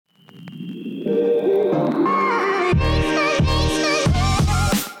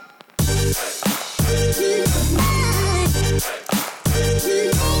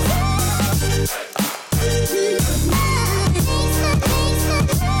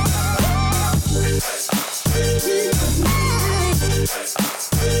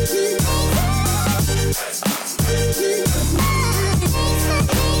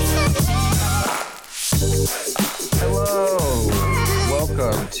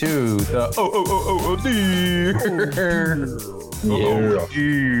to the oh dear. Oh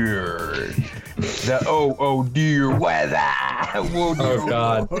dear. The oh dear weather. Oh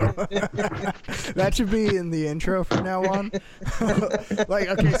God. That should be in the intro from now on. Like,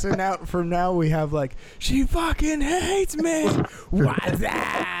 okay, so from now we have like, she fucking hates me. What's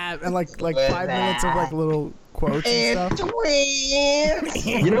that? And like 5 minutes of like little quotes and stuff.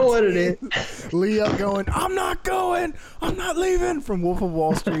 You know what it is? Leo going, I'm not leaving, from Wolf of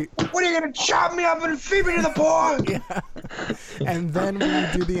Wall Street. What, are you gonna chop me up and feed me to the poor? Yeah. And then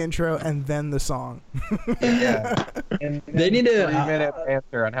we do the intro and then the song. Yeah. And They need to. 3-minute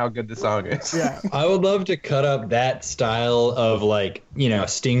answer on how good the song is. Yeah. I would love to cut up that style of like,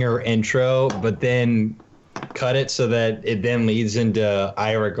 stinger intro, but then cut it so that it then leads into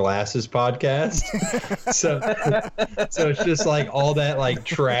Ira Glass's podcast. so it's just like all that like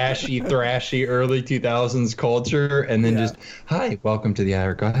trashy, thrashy early 2000s culture, and then just, hi, welcome to the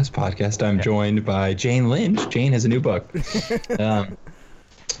Ira Glass podcast. I'm joined by Jane Lynch. Jane has a new book.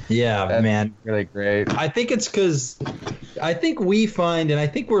 Yeah, That's man. really great. I think it's because I think we find, and I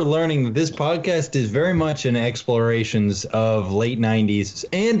think we're learning that this podcast is very much an explorations of late 90s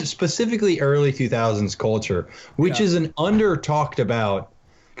and specifically early 2000s culture, which is an under talked about,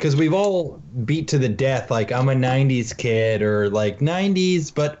 because we've all beat to the death like I'm a 90s kid or like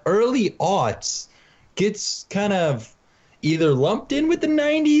 90s, but early aughts gets kind of either lumped in with the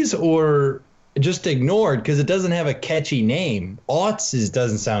 90s or just ignored because it doesn't have a catchy name. Aughts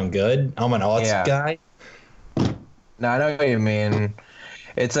doesn't sound good. I'm an aughts guy. No, I know what you mean.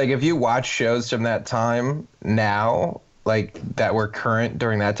 It's like if you watch shows from that time now, like that were current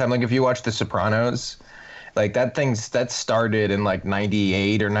during that time, like if you watch The Sopranos, like that started in like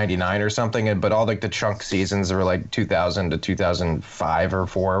 98 or 99 or something, but all like the chunk seasons were like 2000 to 2005 or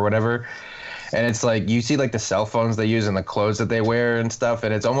 4 or whatever. And it's like you see like the cell phones they use and the clothes that they wear and stuff,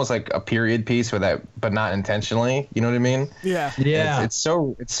 and it's almost like a period piece for that, but not intentionally. You know what I mean? Yeah. Yeah. It's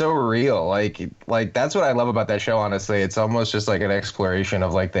so real. Like that's what I love about that show. Honestly, it's almost just like an exploration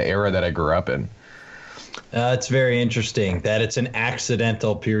of like the era that I grew up in. It's very interesting that it's an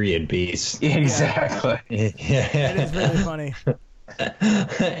accidental period piece. Exactly. Yeah. It is really funny.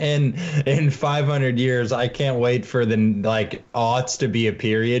 And in 500 years, I can't wait for the like aughts to be a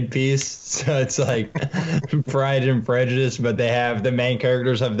period piece. So it's like Pride and Prejudice, but they have the main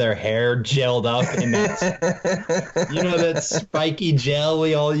characters have their hair gelled up in that, that spiky gel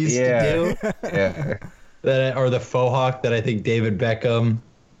we all used to do. Yeah. That or the faux hawk that I think David Beckham.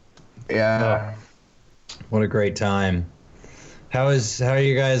 Yeah. Oh, what a great time. How are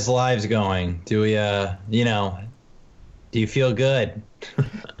your guys' lives going? Do we do you feel good?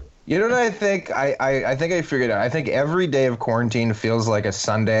 You know what I think? I think I figured out. I think every day of quarantine feels like a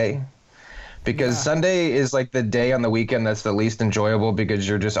Sunday, because Sunday is like the day on the weekend that's the least enjoyable because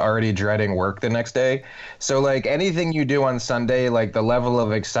you're just already dreading work the next day. So like anything you do on Sunday, like the level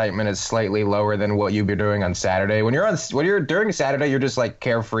of excitement is slightly lower than what you'd be doing on Saturday. When you're during Saturday, you're just like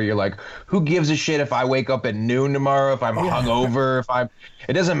carefree. You're like, who gives a shit if I wake up at noon tomorrow, if I'm hungover,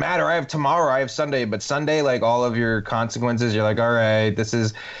 it doesn't matter. I have tomorrow, I have Sunday, but Sunday, like all of your consequences, you're like, all right, this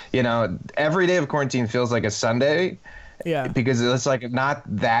is, every day of quarantine feels like a Sunday. Yeah. Because it's like not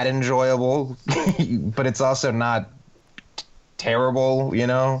that enjoyable, but it's also not terrible,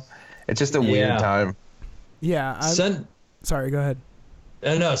 It's just a weird time. Yeah. Sorry, go ahead.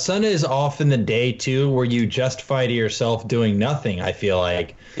 No, Sunday is often the day too where you justify to yourself doing nothing, I feel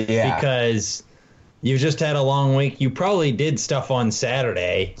like. Yeah. Because you've just had a long week. You probably did stuff on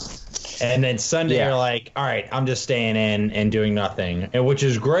Saturday. And then Sunday you're like, all right, I'm just staying in and doing nothing. And which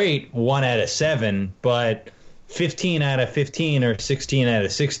is great, 1 out of 7, but 15 out of 15 or 16 out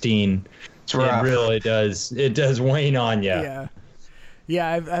of 16, it really does wane on you.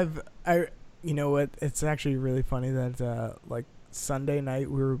 Yeah. I you know what, it's actually really funny that like Sunday night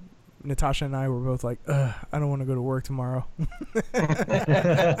Natasha and I were both like, I don't want to go to work tomorrow.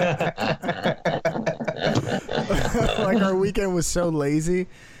 Like our weekend was so lazy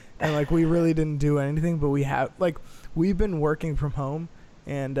and like we really didn't do anything, but we've been working from home,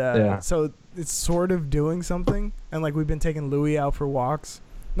 and so it's sort of doing something, and like we've been taking Louis out for walks,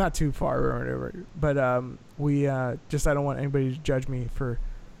 not too far or whatever, but we just, I don't want anybody to judge me for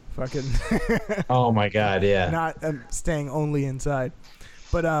fucking Oh my god, yeah, not staying only inside,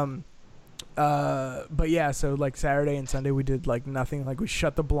 but yeah, so like Saturday and Sunday we did like nothing, like we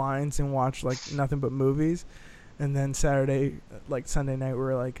shut the blinds and watched like nothing but movies, and then Sunday night we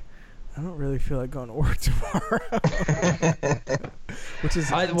were like, I don't really feel like going to work tomorrow. Which is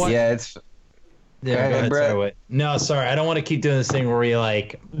it's go ahead, Brett. No, sorry, I don't want to keep doing this thing where we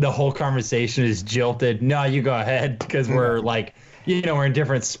like the whole conversation is jilted. No, you go ahead, because we're like we're in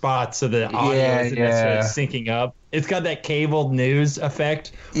different spots, so the audio isn't necessarily syncing up. It's got that cable news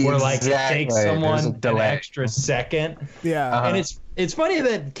effect where like it takes someone an extra second. Yeah. And it's funny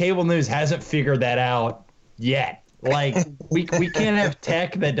that cable news hasn't figured that out yet. Like we can't have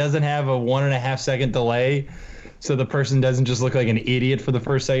tech that doesn't have a 1.5 second delay, so the person doesn't just look like an idiot for the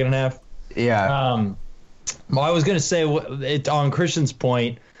first second and a half. Yeah. Well, I was gonna say it on Christian's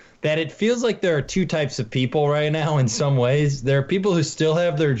point that it feels like there are two types of people right now. In some ways, there are people who still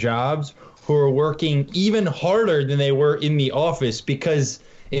have their jobs who are working even harder than they were in the office because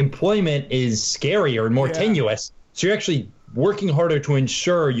employment is scarier and more tenuous. So you're actually working harder to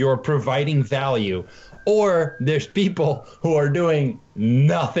ensure you're providing value. Or there's people who are doing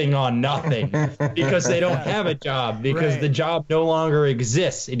nothing on nothing because they don't have a job, because the job no longer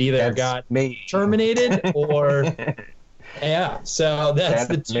exists. It either got terminated or so that's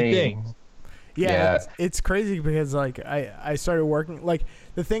the two things. Yeah. It's crazy because like I started working, like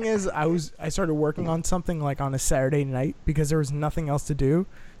the thing is I started working on something like on a Saturday night because there was nothing else to do.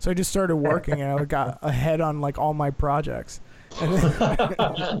 So I just started working and I got ahead on like all my projects. It's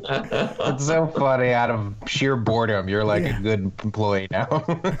so funny. Out of sheer boredom, you're like a good employee now.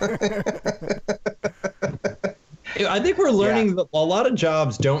 I think we're learning that a lot of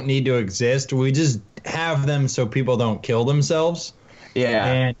jobs don't need to exist. We just have them so people don't kill themselves. Yeah.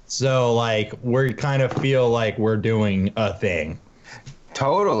 And so like we kind of feel like we're doing a thing.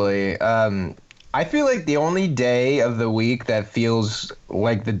 Totally. I feel like the only day of the week that feels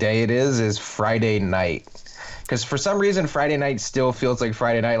like the day it is Friday night. Because for some reason, Friday night still feels like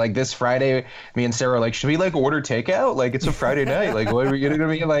Friday night. Like this Friday, me and Sarah were like, should we like order takeout? Like it's a Friday night. Like what are we gonna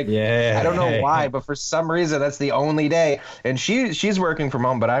be like? Yeah. I don't know why, but for some reason that's the only day. And she's working from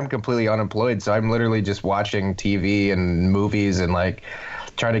home, but I'm completely unemployed, so I'm literally just watching TV and movies and like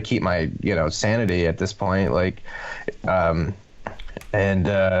trying to keep my sanity at this point. Like,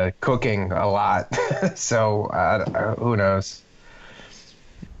 and cooking a lot. So who knows.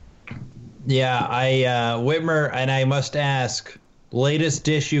 Yeah, Whitmer, and I must ask, latest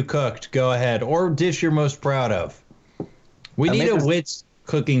dish you cooked, go ahead, or dish you're most proud of. We need a Wits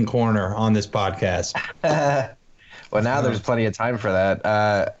cooking corner on this podcast. Well, now there's plenty of time for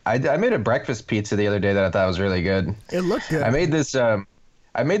that. I made a breakfast pizza the other day that I thought was really good. It looked good. I made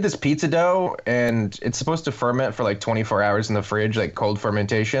this pizza dough, and it's supposed to ferment for like 24 hours in the fridge, like cold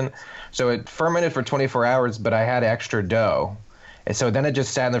fermentation. So it fermented for 24 hours, but I had extra dough. And so then it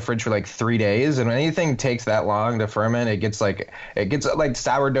just sat in the fridge for like 3 days. And when anything takes that long to ferment, it gets like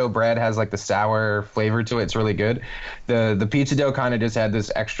sourdough bread has like the sour flavor to it. It's really good. The pizza dough kind of just had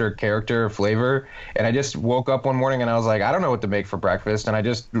this extra character flavor. And I just woke up one morning and I was like, I don't know what to make for breakfast. And I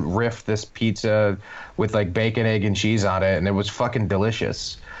just riffed this pizza with like bacon, egg, and cheese on it. And it was fucking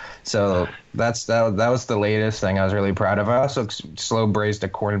delicious. So that was the latest thing I was really proud of. I also slow braised a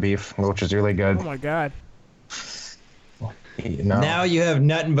corned beef, which is really good. Oh my God. Now you have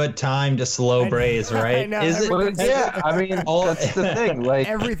nothing but time to slow braise, right? Yeah, I mean, that's the thing. Like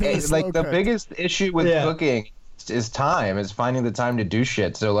everything is like the biggest issue with cooking is time, is finding the time to do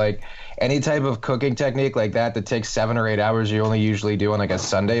shit. So like any type of cooking technique like that takes 7 or 8 hours, you only usually do on like a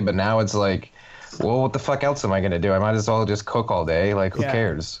Sunday. But now it's like, well, what the fuck else am I gonna do? I might as well just cook all day. Like, who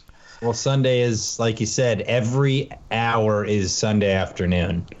cares? Well, Sunday is, like you said, every hour is Sunday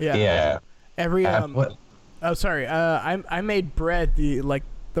afternoon. Yeah. Every Oh, sorry. I made bread the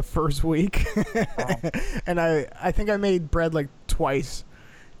first week, and I think I made bread like twice,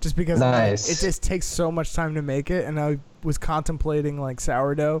 just because it just takes so much time to make it, and I was contemplating like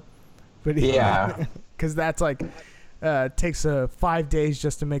sourdough, but because that's like takes 5 days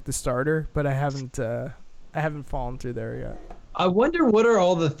just to make the starter, but I haven't fallen through there yet. I wonder what are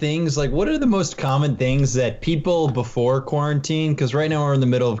all the things, like what are the most common things that people before quarantine, because right now we're in the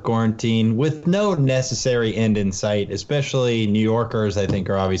middle of quarantine with no necessary end in sight, especially New Yorkers, I think,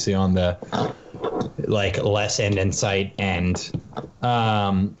 are obviously on the like less end in sight end.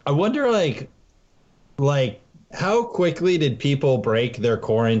 I wonder like how quickly did people break their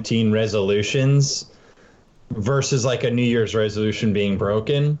quarantine resolutions versus like a New Year's resolution being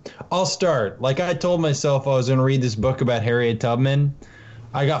broken? I'll start. Like I told myself I was going to read this book about Harriet Tubman.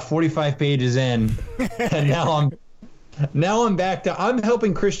 I got 45 pages in, and now I'm back to I'm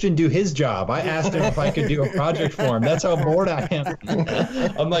helping Christian do his job. I asked him if I could do a project for him. That's how bored I am.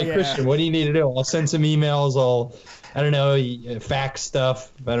 I'm like, Christian, what do you need to do? I'll send some emails. I don't know, fact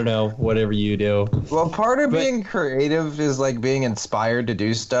stuff. I don't know, whatever you do. Well, part of being creative is like being inspired to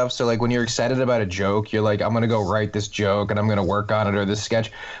do stuff. So like when you're excited about a joke, you're like, I'm going to go write this joke and I'm going to work on it or this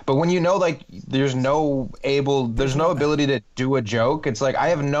sketch. But when you know like there's no ability to do a joke, it's like I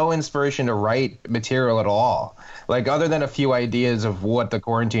have no inspiration to write material at all. Like other than a few ideas of what the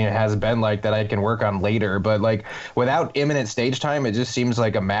quarantine has been like that I can work on later, but like without imminent stage time, it just seems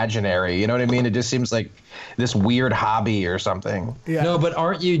like imaginary. You know what I mean? It just seems like this weird hobby or something. Yeah. No,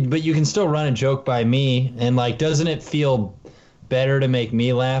 but you can still run a joke by me, and like, doesn't it feel better to make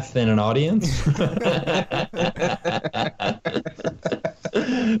me laugh than an audience?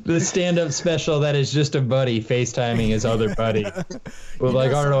 The stand-up special that is just a buddy FaceTiming his other buddy. With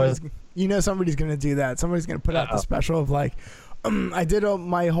like, I don't know. You know somebody's going to do that. Somebody's going to put out the special of like, I did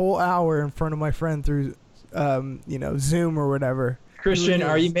my whole hour in front of my friend through, Zoom or whatever. Christian,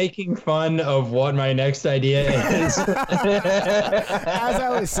 are you making fun of what my next idea is? As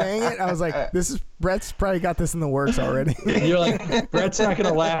I was saying it, I was like, Brett's probably got this in the works already. You're like, Brett's not going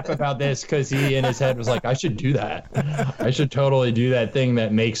to laugh about this because he in his head was like, I should do that. I should totally do that thing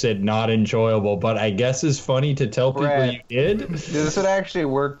that makes it not enjoyable, but I guess is funny to tell people Brett, you did. This would actually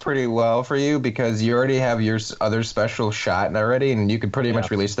work pretty well for you because you already have your other special shot already, and you could pretty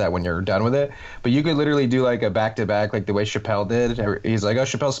much release that when you're done with it. But you could literally do like a back-to-back like the way Chappelle did. He's like, oh,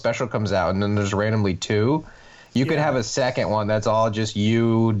 Chappelle's special comes out, and then there's randomly two. You could have a second one that's all just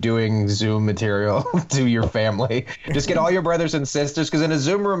you doing Zoom material to your family. Just get all your brothers and sisters, because in a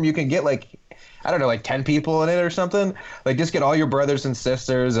Zoom room you can get like, I don't know, like 10 people in it or something. Like just get all your brothers and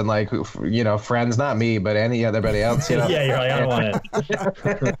sisters and like, friends, not me, but anybody else. Yeah, you're like, I don't want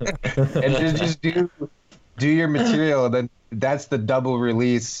it. And just do your material, and then that's the double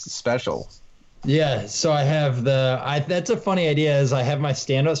release special. Yeah, so I have that's a funny idea is I have my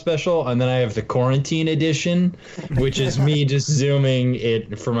stand-up special, and then I have the quarantine edition, which is me just Zooming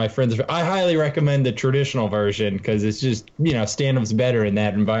it for my friends. I highly recommend the traditional version because it's just, stand-up's better in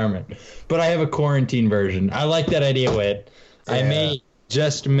that environment. But I have a quarantine version. I like that idea, Whit. Yeah. I may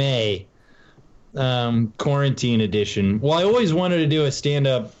quarantine edition. Well, I always wanted to do a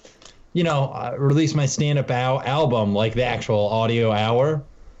stand-up, release my stand-up album, like the actual audio hour.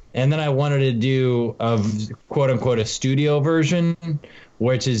 And then I wanted to do a quote-unquote a studio version,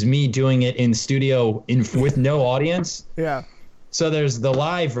 which is me doing it in studio with no audience. Yeah. So there's the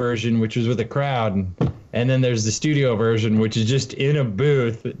live version, which was with a crowd, and then there's the studio version, which is just in a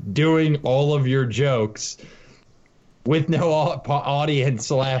booth doing all of your with no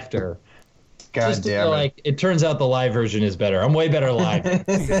audience laughter. God damn it. Like, it turns out the live version is better. I'm way better live.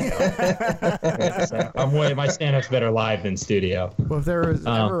 My stand-up's better live than studio. Well, if there was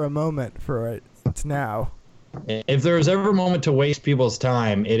ever a moment for it, it's now. If there was ever a moment to waste people's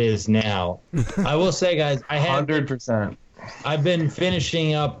time, it is now. I will say, guys, 100%. I've been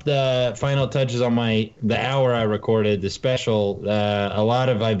finishing up the final touches on the hour I recorded, the special.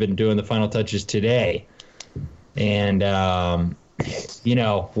 I've been doing the final touches today. And,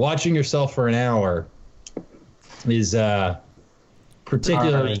 watching yourself for an hour is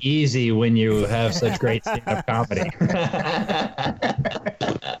particularly easy when you have such great stand-up comedy.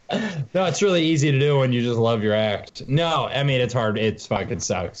 No, it's really easy to do when you just love your act. No, I mean, it's hard. It fucking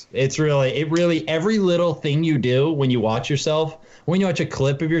sucks. It really, every little thing you do when you watch yourself, when you watch a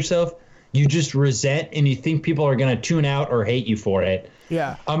clip of yourself, you just resent and you think people are going to tune out or hate you for it.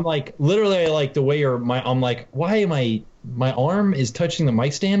 Yeah. I'm like, literally, I like the way I'm like, why am my arm is touching the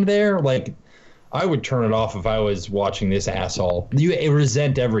mic stand there? Like, I would turn it off if I was watching this asshole. You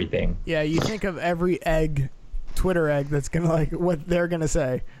resent everything. Yeah, you think of every Twitter egg that's going to like what they're going to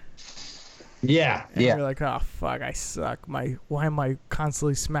say. Yeah. And you're like, oh, fuck, I suck. Why am I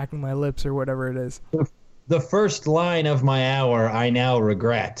constantly smacking my lips or whatever it is? The first line of my hour, I now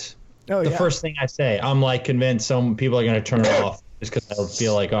regret. Oh, the first thing I say, I'm like convinced some people are going to turn it off just because they'll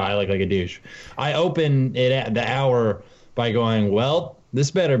feel like, oh, I look like a douche. I open it at the hour by going, well,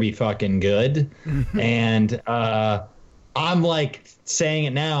 this better be fucking good. And I'm like saying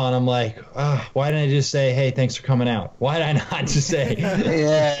it now, and I'm like, oh, why didn't I just say, hey, thanks for coming out? Why did I not just say?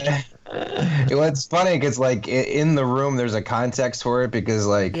 Yeah. Well, it's funny because like in the room there's a context for it because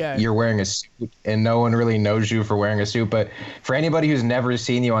like you're wearing a suit and no one really knows you for wearing a suit, but for anybody who's never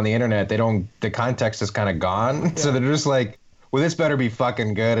seen you on the internet, the context is kind of gone. So they're just like, well, this better be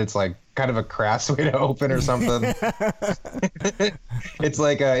fucking good. It's like kind of a crass way to open or something. It's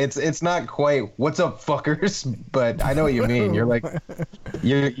like it's not quite what's up, fuckers, but I know what you mean. You're like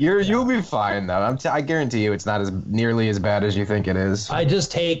you'll be fine though. I guarantee you it's not as nearly as bad as you think it is. I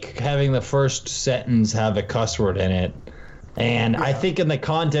just hate having the first sentence have a cuss word in it. And I think in the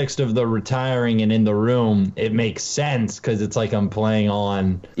context of the retiring and in the room, it makes sense because it's like I'm playing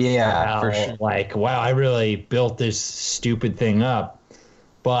on. Yeah, for sure. Like, wow, I really built this stupid thing up.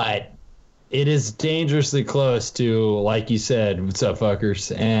 But it is dangerously close to, like you said, what's up,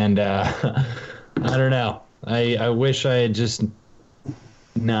 fuckers? And I don't know. I wish I had just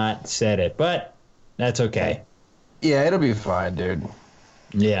not said it, but that's okay. Yeah, it'll be fine, dude.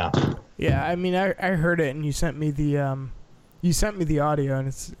 Yeah. Yeah, I mean, I heard it, and you sent me the audio,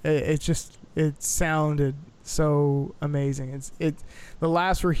 and it sounded so amazing. The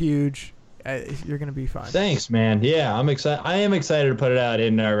laughs were huge. You're gonna be fine. Thanks, man. Yeah, I'm excited. I am excited to put it out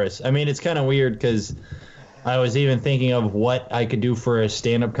and nervous. I mean, it's kind of weird because I was even thinking of what I could do for a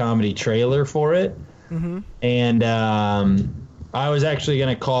stand-up comedy trailer for it, and I was actually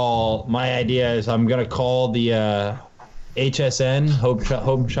gonna call. My idea is I'm gonna call the HSN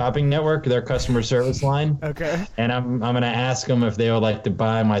Home Shopping Network, their customer service line. Okay. And I'm gonna ask them if they would like to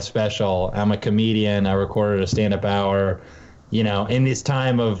buy my special. I'm a comedian. I recorded a stand-up hour. You know, in this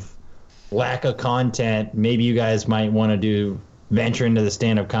time of lack of content, maybe you guys might want to venture into the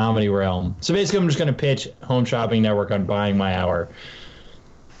stand-up comedy realm. So basically, I'm just gonna pitch Home Shopping Network on buying my hour.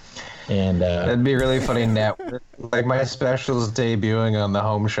 And that'd be really funny. Like my special's debuting on the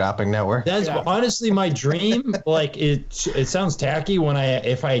Home Shopping Network. That's honestly my dream. Like it sounds tacky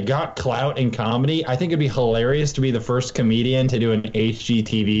if I got clout in comedy. I think it'd be hilarious to be the first comedian to do an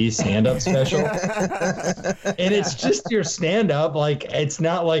HGTV stand-up special. And it's just your stand-up. Like it's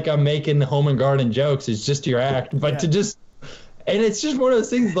not like I'm making home and garden jokes. It's just your act. But and it's just one of those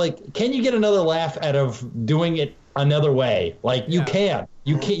things. Like, can you get another laugh out of doing it another way? Like you can.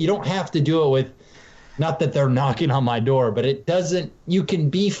 You don't have to do it with, not that they're knocking on my door, but it doesn't, you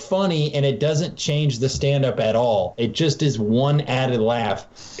can be funny and it doesn't change the stand-up at all. It just is one added laugh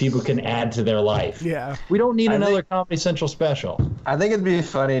people can add to their life. Yeah. We don't need another Comedy Central special. I think it'd be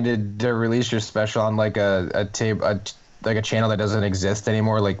funny to release your special on like a channel that doesn't exist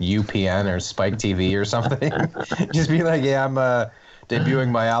anymore, like UPN or Spike TV or something. Just be like, yeah, I'm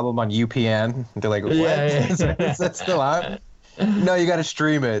debuting my album on UPN. They're like, what? Is that still on? No, you got to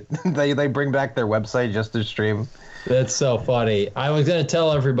stream it. They bring back their website just to stream. That's so funny. I was going to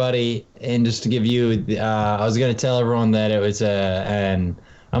tell everybody, and just to give you, I was going to tell everyone that it was I'm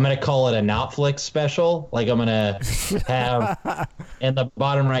going to call it a Notflix special. Like I'm going to have in the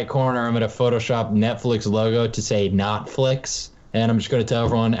bottom right corner, I'm going to Photoshop Netflix logo to say Notflix. And I'm just going to tell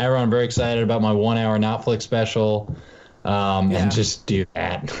everyone, I'm very excited about my 1 hour Notflix special. And just do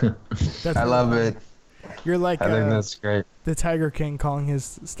that. I love it. You're like, I think that's great. The Tiger King calling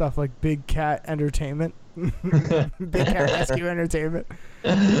his stuff like Big Cat Entertainment. Big Cat Rescue Entertainment.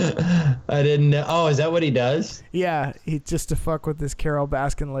 I didn't know. Oh, is that what he does? Yeah, he just to fuck with this Carol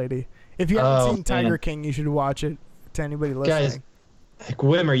Baskin lady. If you haven't seen Tiger King, you should watch it. To anybody listening. Guys,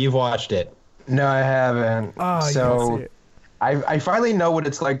 Wimmer, you've watched it. No, I haven't. Oh, so you see it. I finally know what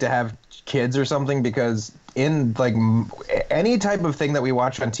it's like to have kids or something, because in like any type of thing that we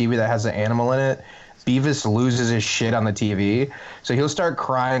watch on TV that has an animal in it, Beavis loses his shit on the TV. So he'll start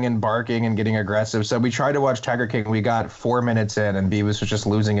crying and barking and getting aggressive. So we tried to watch Tiger King. We got 4 minutes in and Beavis was just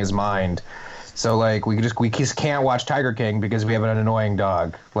losing his mind. So like we just can't watch Tiger King because we have an annoying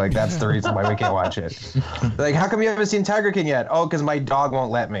dog. Like that's the reason why we can't watch it. Like, how come you haven't seen Tiger King yet? Oh, because my dog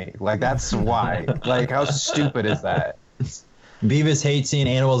won't let me. Like that's why. Like how stupid is that? Beavis hates seeing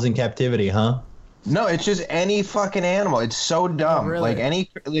animals in captivity, huh? No, it's just any fucking animal. It's so dumb. Really?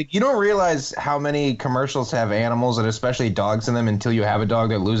 Like you don't realize how many commercials have animals and especially dogs in them until you have a dog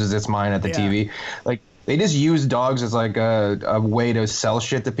that loses its mind at the TV. Like they just use dogs as like a way to sell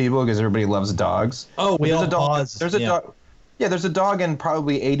shit to people because everybody loves dogs. Oh, there's a dog. Dog. Yeah, there's a dog in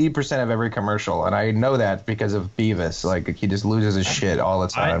probably 80% of every commercial, and I know that because of Beavis. Like he just loses his shit all the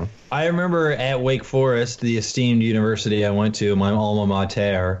time. I remember at Wake Forest, the esteemed university I went to, my alma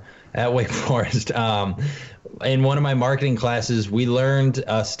mater. At Wake Forest, in one of my marketing classes, we learned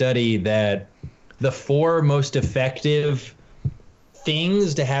a study that the 4 most effective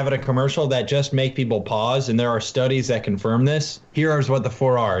things to have at a commercial that just make people pause, and there are studies that confirm this. Here's what the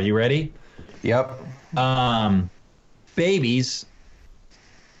 4 are. You ready? Yep. Babies,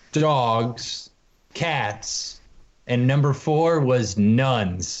 dogs, cats, and number 4 was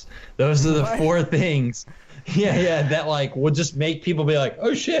nuns. Those are the 4 things. Yeah, that like would just make people be like,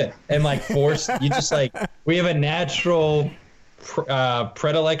 oh shit, and like force you just like we have a natural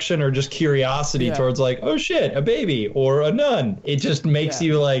predilection or just curiosity towards like, oh shit, a baby or a nun. It just makes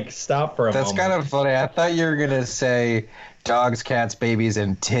you like stop for a moment. That's kind of funny. I thought you were gonna say dogs, cats, babies,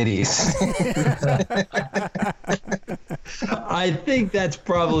 and titties. I think that's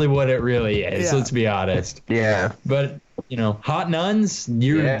probably what it really is. Yeah. Let's be honest. Yeah. But hot nuns,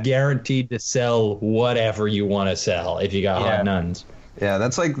 you're guaranteed to sell whatever you want to sell if you got hot nuns. Yeah,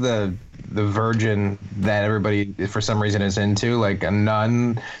 that's like the virgin that everybody for some reason is into, like a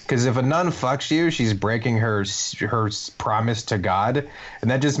nun. Because if a nun fucks you, she's breaking her promise to God,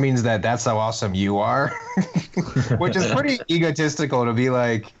 and that just means that that's how awesome you are, which is pretty egotistical to be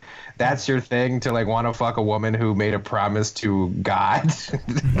like. That's your thing, to like want to fuck a woman who made a promise to God. Doesn't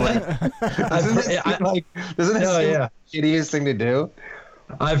it seem the shittiest thing to do?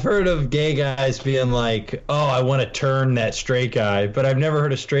 I've heard of gay guys being like, "Oh, I want to turn that straight guy," but I've never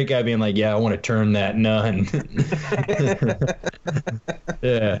heard a straight guy being like, "Yeah, I want to turn that nun."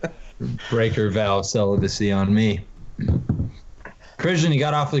 Yeah, break her vow of celibacy on me. Christian, you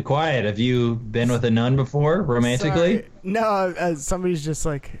got awfully quiet. Have you been with a nun before, romantically? Sorry. No, somebody's just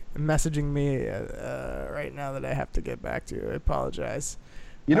like messaging me right now that I have to get back to. I apologize.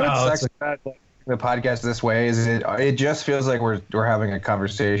 You know what sucks about the podcast this way is it just feels like we're having a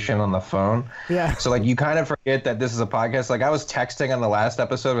conversation on the phone. Yeah. So like you kind of forget that this is a podcast. Like I was texting on the last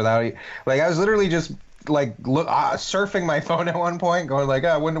episode without I was literally just like surfing my phone at one point, going like,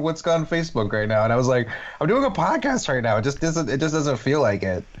 what's on Facebook right now? And I was like, I'm doing a podcast right now. It just doesn't feel like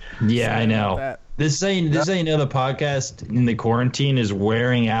it. Yeah, I know. This is how you know the podcast in the quarantine is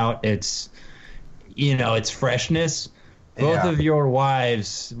wearing out its freshness. Both of your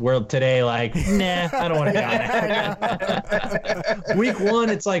wives were today like, nah, I don't want to go. Week 1,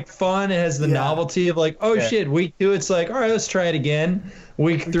 it's like fun. It has the novelty of like, shit. Week 2, it's like, all right, let's try it again.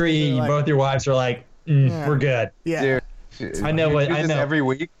 Week 3, like, both your wives are like, we're good. Yeah. Dude, I know. Every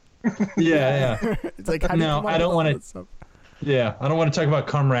week. Yeah. It's like, I don't want to. Yeah, I don't want to talk about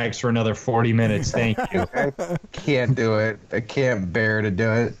cum rags for another 40 minutes. Thank you. I can't do it. I can't bear to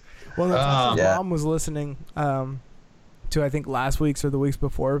do it. Well, Mom was listening to I think last week's or the week's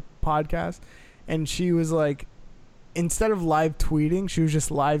before podcast, and she was like, instead of live tweeting, she was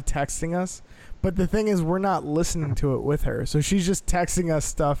just live texting us. But the thing is, we're not listening to it with her, so she's just texting us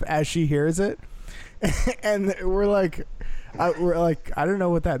stuff as she hears it, and we're like, I don't know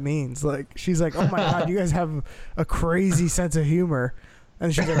what that means. Like, she's like, oh my god, you guys have a crazy sense of humor,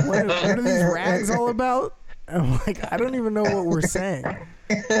 and she's like, what are these rags all about? And I'm like, I don't even know what we're saying.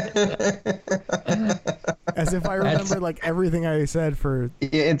 As if I remember like everything I said for.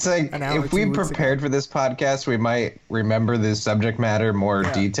 It's like if we prepared for this podcast, we might remember this subject matter more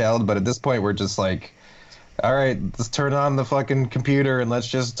detailed. But at this point, we're just like, all right, let's turn on the fucking computer and let's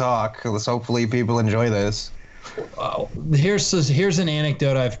just talk. Let's hopefully people enjoy this. Here's an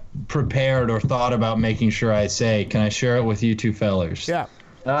anecdote I've prepared or thought about making sure I say. Can I share it with you two fellers? Yeah.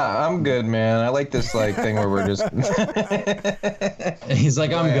 I'm good, man. I like this like thing where we're just. He's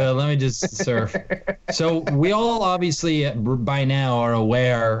like, I'm good. Let me just surf. So we all obviously by now are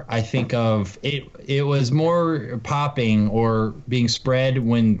aware. I think of it. It was more popping or being spread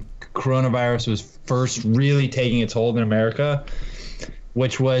when coronavirus was first really taking its hold in America,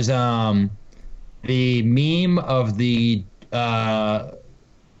 which was the meme of the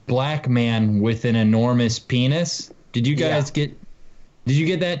black man with an enormous penis. Did you guys get? Did you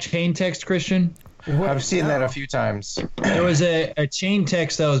get that chain text, Christian? I've seen that a few times. There was a chain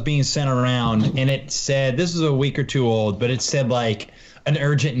text that was being sent around, and it said, this is a week or two old, but it said like an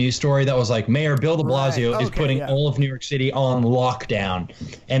urgent news story that was like, Mayor Bill de Blasio is putting all of New York City on lockdown.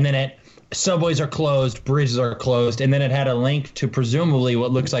 And then subways are closed, bridges are closed, and then it had a link to presumably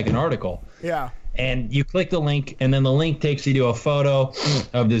what looks like an article. Yeah. And you click the link, and then the link takes you to a photo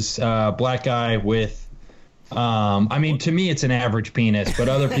of this black guy with I mean, to me, it's an average penis, but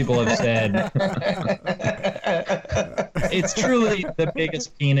other people have said it's truly the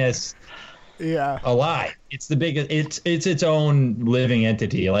biggest penis alive. It's the biggest. It's its own living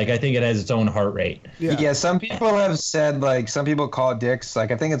entity. Like, I think it has its own heart rate. Yeah. Some people have said, like, some people call dicks,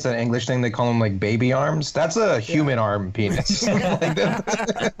 like, I think it's an English thing. They call them like baby arms. That's a human arm penis.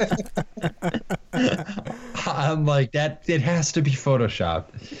 I'm like that. It has to be photoshopped.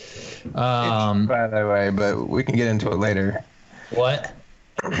 By the way, but we can get into it later. What?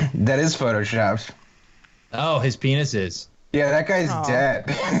 That is photoshopped. Oh, his penis is. Yeah, that guy's dead.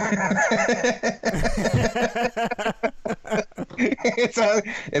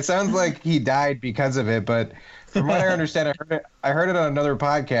 It sounds like he died because of it, but from what I understand, I heard it on another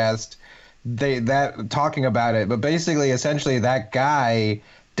podcast. Talking about it, but basically, essentially, that guy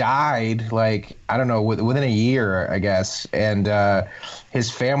died like, I don't know, within a year, I guess, and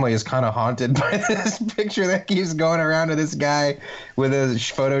his family is kind of haunted by this picture that keeps going around of this guy with a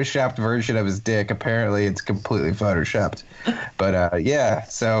photoshopped version of his dick. Apparently it's completely photoshopped, but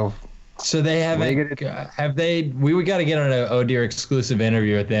so So they haven't. Have they? We got to get on an Oh Dear exclusive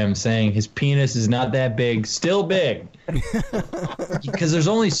interview with them, saying his penis is not that big, still big, because there's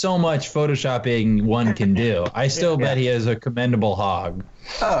only so much photoshopping one can do. I still bet he has a commendable hog.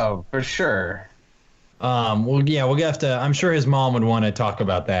 Oh, for sure. Well, yeah, we'll have to. I'm sure his mom would want to talk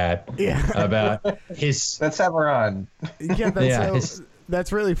about that. Yeah. About his. Let's have her on. Yeah,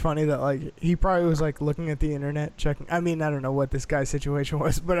 that's really funny that like he probably was like looking at the internet checking. I mean, I don't know what this guy's situation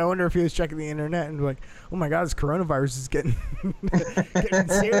was, but I wonder if he was checking the internet and like, oh my god, this coronavirus is getting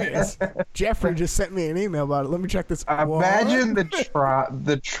serious. Jeffrey just sent me an email about it. Let me check this. Imagine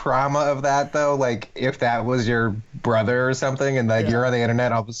the trauma of that though. Like if that was your brother or something, and like you're on the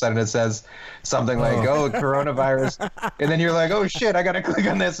internet, all of a sudden it says something like, "Oh, coronavirus," and then you're like, "Oh shit, I gotta click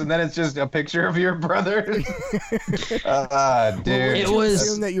on this," and then it's just a picture of your brother. Dude. It was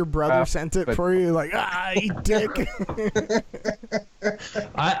assume that your brother sent it for you, like you dick.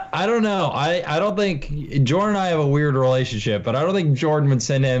 I don't know. I don't think Jordan and I have a weird relationship, but I don't think Jordan would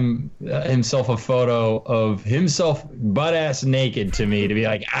send himself a photo of himself butt ass naked to me to be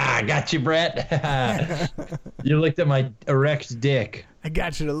like, I got you, Brett. You looked at my erect dick. I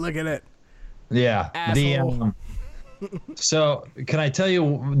got you to look at it. Yeah. Asshole. So can I tell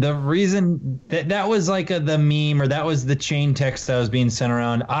you the reason that was like the meme, or that was the chain text that was being sent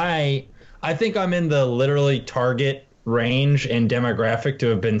around? I think I'm in the literally target range and demographic to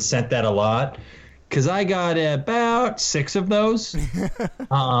have been sent that a lot, because I got about 6 of those.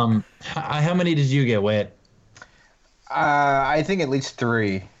 How many did you get, Whit? I think at least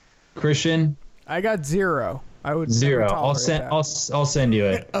 3. Christian? I got 0. I would 0. I'll send you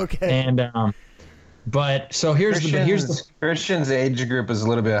it. Okay. And but so here's the Christian's age group is a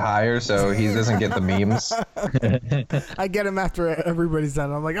little bit higher, so he doesn't get the memes. I get him after everybody's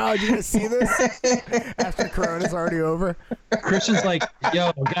done. I'm like, oh, do you guys see this? After Corona's already over. Christian's like,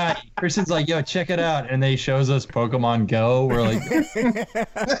 yo, check it out, and they shows us Pokemon Go. We're like,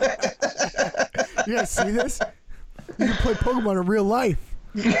 you guys see this? You can play Pokemon in real life.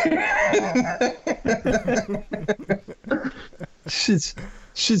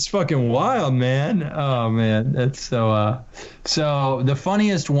 Shit's fucking wild, man. Oh man, that's so. So the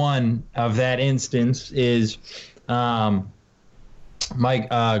funniest one of that instance is, my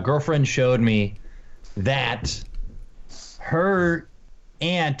girlfriend showed me that her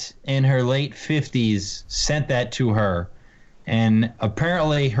aunt in her late 50s sent that to her, and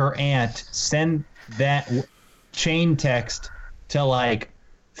apparently her aunt sent that chain text to like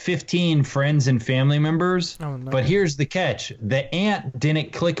 15 friends and family members. Oh, no. But here's the catch. The aunt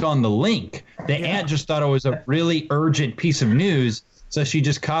didn't click on the link. The aunt just thought it was a really urgent piece of news, so she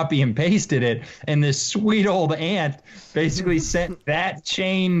just copy and pasted it. And this sweet old aunt basically sent that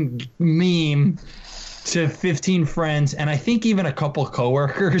chain meme to 15 friends, and I think even a couple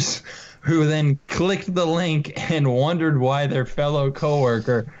coworkers, who then clicked the link and wondered why their fellow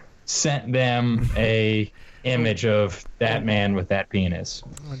coworker sent them a image of that man with that penis.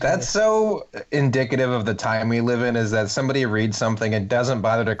 That's so indicative of the time we live in, is that somebody reads something and doesn't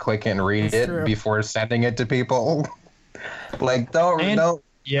bother to click and read it before sending it to people. Like, don't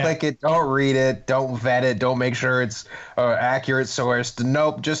click it, don't read it, don't vet it, don't make sure it's accurate source.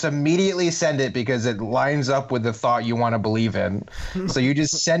 Nope, just immediately send it because it lines up with the thought you want to believe in. So you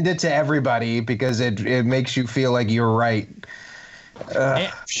just send it to everybody because it makes you feel like you're right.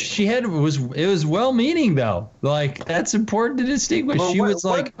 It was well-meaning though. Like, that's important to distinguish.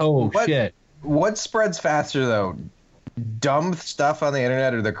 Well, shit. What spreads faster though? Dumb stuff on the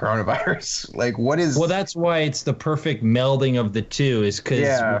internet or the coronavirus? Like, what is? Well, that's why it's the perfect melding of the two. Is because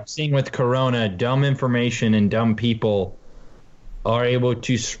we're seeing with Corona, dumb information and dumb people are able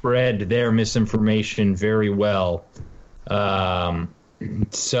to spread their misinformation very well.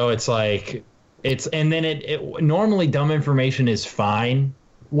 So it's like. And then it normally dumb information is fine.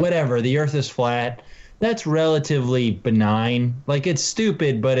 Whatever, the earth is flat. That's relatively benign. Like, it's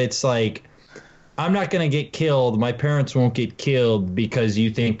stupid, but it's like, I'm not going to get killed. My parents won't get killed because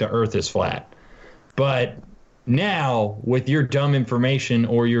you think the earth is flat. But now, with your dumb information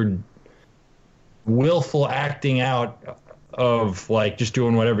or your willful acting out of, like, just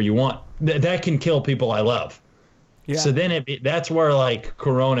doing whatever you want, that can kill people I love. Yeah. So then that's where like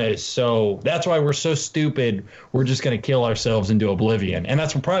Corona is that's why we're so stupid. We're just going to kill ourselves into oblivion. And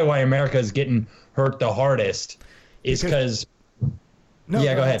that's probably why America is getting hurt the hardest is because. No,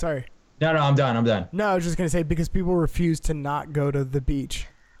 go ahead. Sorry. No, I'm done. No, I was just going to say because people refuse to not go to the beach.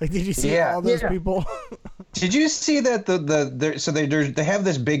 Like, did you see all those people? Did you see that they have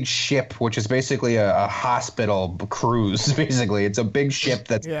this big ship, which is basically a hospital cruise, basically. It's a big ship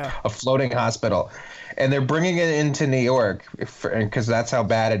that's a floating hospital. and they're bringing it into New York because that's how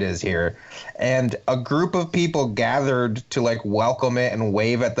bad it is here. And a group of people gathered to like welcome it and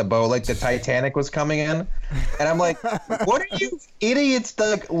wave at the boat like the Titanic was coming in. And I'm like, what are you idiots?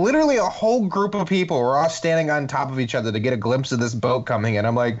 Like literally a whole group of people were all standing on top of each other to get a glimpse of this boat coming in.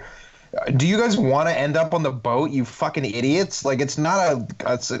 I'm like, do you guys want to end up on the boat, you fucking idiots? Like, it's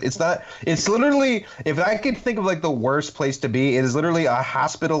literally, if I could think of like the worst place to be, it is literally a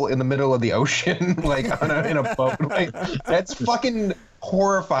hospital in the middle of the ocean, like in a boat. Like, that's fucking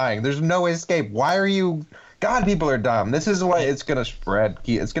horrifying. There's no escape. Why are you, God, people are dumb. This is why it's going to spread.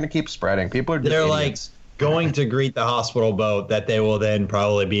 It's going to keep spreading. People are just They're idiots. like going to greet the hospital boat that they will then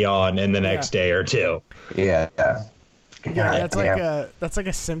probably be on in the next day or two. Yeah. Yeah, that's like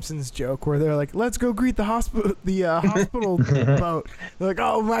a Simpsons joke where they're like, "Let's go greet the hospital boat." They're like,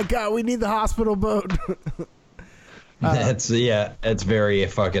 "Oh my God, we need the hospital boat." That's very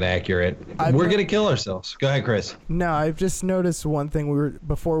fucking accurate. We're gonna kill ourselves. Go ahead, Chris. No, I've just noticed one thing.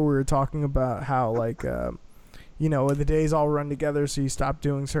 Before we were talking about how like, the days all run together, so you stop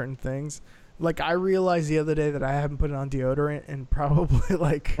doing certain things. Like I realized the other day that I haven't put on deodorant in probably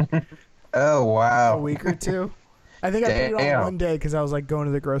like, oh wow, a week or two. I think I put it on one day because I was like going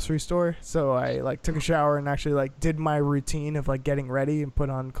to the grocery store. So I like took a shower and actually like did my routine of like getting ready and put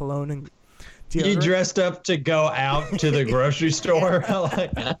on cologne and deodorant. You dressed up to go out to the grocery store.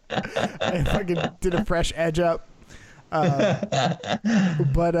 I fucking did a fresh edge up. I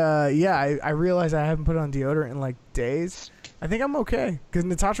realized I haven't put on deodorant in like days. I think I'm okay because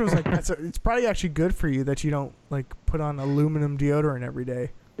Natasha was like, it's probably actually good for you that you don't like put on aluminum deodorant every day.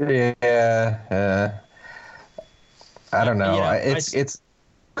 Yeah. I don't know. Yeah, it's.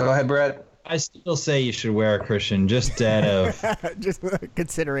 Go ahead, Brett. I still say you should wear a Christian just out of just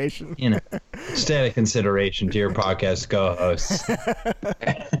consideration. Just out of consideration to your podcast co-hosts.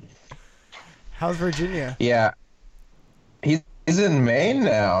 How's Virginia? Yeah, he's in Maine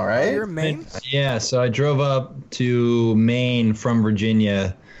now, right? Oh, you're in Maine? Yeah. So I drove up to Maine from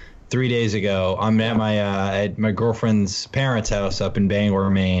Virginia 3 days ago. I'm at my girlfriend's parents' house up in Bangor,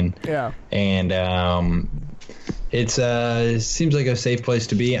 Maine. Yeah. And it seems like a safe place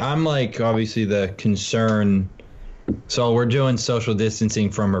to be. I'm like obviously the concern. So we're doing social distancing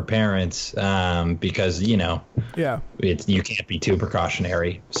from her parents because you can't be too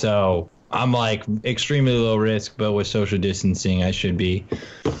precautionary. So I'm like extremely low risk, but with social distancing I should be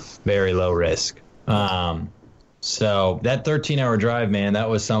very low risk. So that 13-hour drive, man, that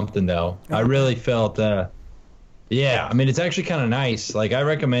was something though. I really felt it's actually kind of nice. Like I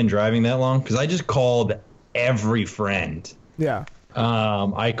recommend driving that long because I just called every friend. Yeah.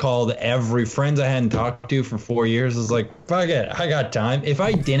 I called every friends I hadn't talked to for 4 years. I was like, fuck it, I got time. If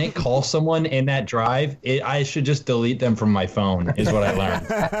I didn't call someone in that drive, I should just delete them from my phone, is what I learned.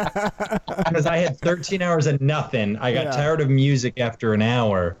 Because I had 13 hours of nothing. I got tired of music after an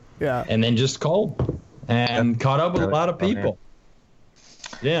hour. Yeah. And then just called and caught up with a lot of people.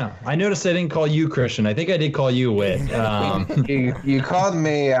 Yeah, I noticed I didn't call you, Christian. I think I did call you, Whit. You called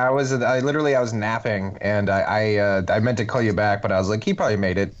me. I was napping, and I meant to call you back, but I was like, he probably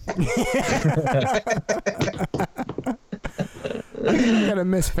made it. I gotta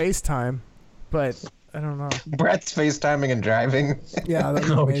miss FaceTime, but I don't know. Brett's FaceTiming and driving. Yeah. That's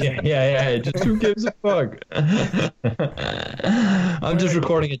amazing. Yeah. Just who gives a fuck? I'm just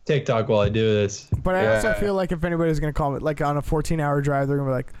recording a TikTok while I do this. But I also feel like if anybody's going to call me, like on a 14-hour drive, they're going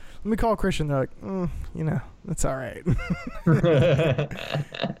to be like, let me call Christian. They're like, that's all right.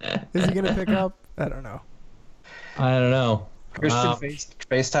 Is he going to pick up? I don't know. Christian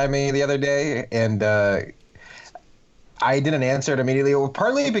FaceTimed me the other day, and I didn't answer it immediately. Well,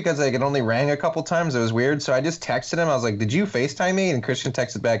 partly because like it only rang a couple times. It was weird. So I just texted him. I was like, did you FaceTime me? And Christian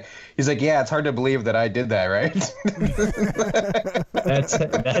texted back. He's like, yeah, it's hard to believe that I did that, right?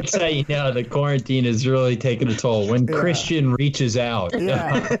 That's how you know the quarantine is really taking a toll. When Christian reaches out.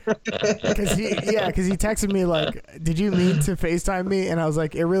 Yeah. Because he texted me like, did you mean to FaceTime me? And I was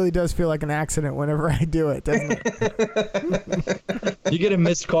like, it really does feel like an accident whenever I do it, doesn't it? You get a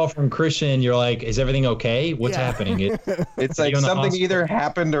missed call from Christian. You're like, is everything okay? What's happening? It's like something either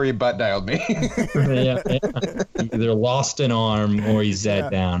happened or he butt dialed me. Yeah. Either lost an arm or he's sat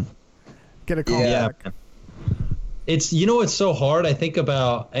down. Get a call back. It's it's so hard. I think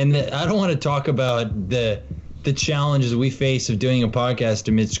about, and I don't want to talk about the challenges we face of doing a podcast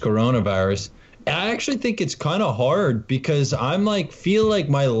amidst coronavirus. I actually think it's kind of hard because I'm like feel like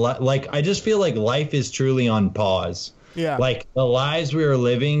I just feel like life is truly on pause. Yeah. Like the lives we were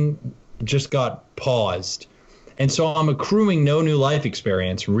living just got paused. And so I'm accruing no new life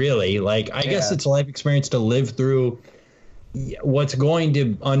experience, really. Like, I guess it's a life experience to live through what's going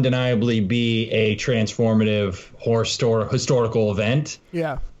to undeniably be a transformative historical event.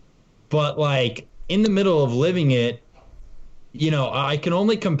 Yeah. But like in the middle of living it, I can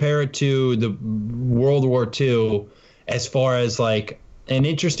only compare it to the World War II as far as like an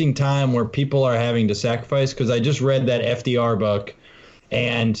interesting time where people are having to sacrifice. Because I just read that FDR book,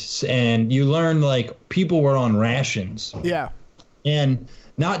 and you learn like people were on rations. Yeah. And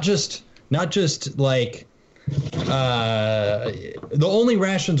not just like the only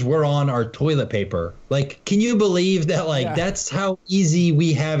rations we're on are toilet paper. Like, can you believe that? Like, that's how easy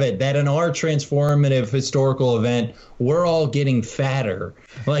we have it. That in our transformative historical event, we're all getting fatter.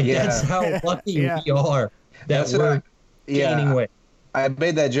 Like, that's how lucky we are that we're gaining weight. I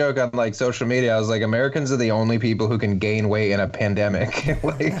made that joke on like social media. I was like, Americans are the only people who can gain weight in a pandemic.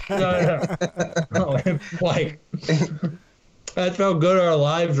 Like, like that's how good our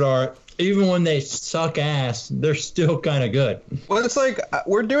lives are. Even when they suck ass, they're still kind of good. Well, it's like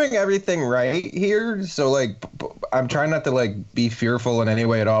we're doing everything right here. So like, I'm trying not to like be fearful in any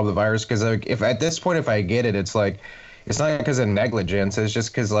way at all of the virus, because like, if at this point, if I get it, it's like, it's not because of negligence. It's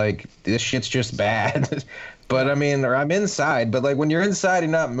just because like this shit's just bad. But I mean, or I'm inside. But like when you're inside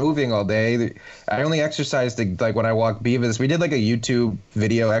and not moving all day, I only exercised like when I walk Beavis. We did like a YouTube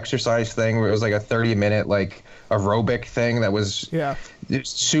video exercise thing where it was like a 30-minute like aerobic thing that was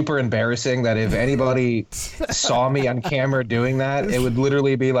super embarrassing. That if anybody saw me on camera doing that, it would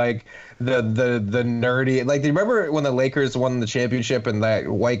literally be like the nerdy. Like, do you remember when the Lakers won the championship and that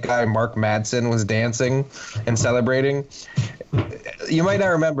white guy Mark Madsen was dancing and celebrating? You might not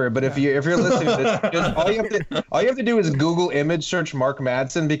remember, but if you're listening to this, all you have to do is Google image search Mark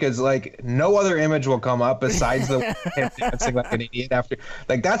Madsen, because like no other image will come up besides the him dancing like an idiot after.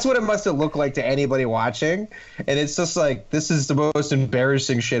 Like, that's what it must have looked like to anybody watching, and it's just like, this is the most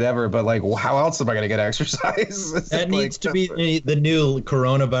embarrassing shit ever. But like, how else am I gonna get exercise? That needs to be the new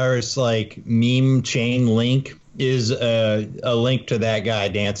coronavirus like meme chain link. Is a link to that guy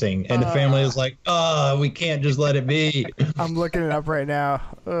dancing, and the family is like, we can't just let it be. I'm looking it up right now.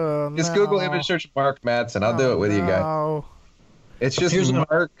 Just Google image search Mark Madsen. I'll do it with you guys. It's just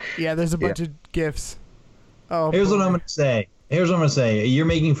Mark. Yeah, there's a bunch of GIFs. Oh, here's what I'm gonna say. You're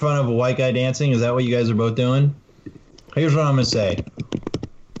making fun of a white guy dancing. Is that what you guys are both doing? Here's what I'm gonna say.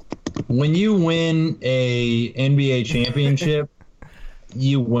 When you win a NBA championship,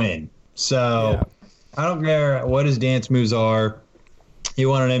 you win. So. Yeah. I don't care what his dance moves are. He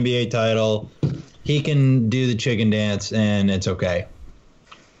won an NBA title. He can do the chicken dance, and it's okay.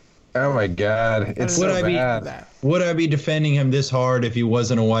 Oh my God, it's so bad. Would I be defending him this hard if he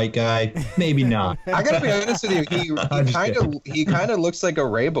wasn't a white guy? Maybe not. I gotta be honest with you. He kind of looks like a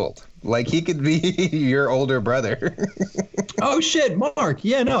Raybould. Like, he could be your older brother. Oh shit, Mark.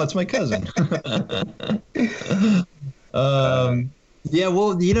 Yeah, no, it's my cousin. Yeah,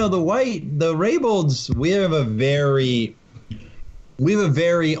 well, the Rayboulds, we have a very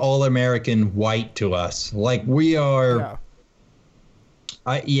all-American white to us. Like, we are,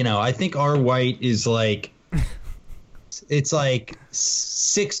 I think our white is like, it's like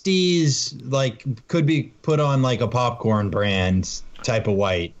 60s, like could be put on like a popcorn brand type of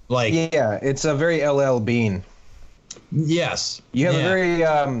white. Like, yeah, it's a very LL Bean. Yes. You have a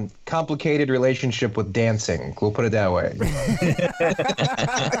very complicated relationship with dancing. We'll put it that way.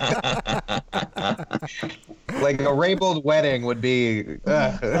 Like a Raybould wedding would be.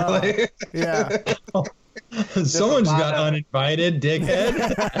 Yeah. Someone's got uninvited,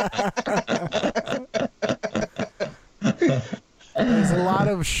 dickhead. There's a lot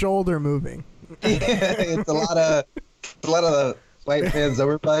of shoulder moving. Yeah, it's a lot of white fans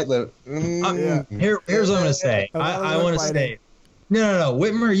overbite. Here's what I'm gonna say. I want to say, no,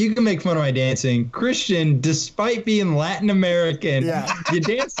 Whitmer, you can make fun of my dancing. Christian, despite being Latin American, you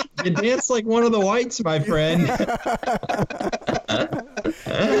dance like one of the whites, my friend.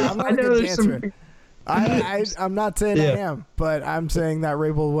 I'm not a good dancer. I'm not saying I am, but I'm saying that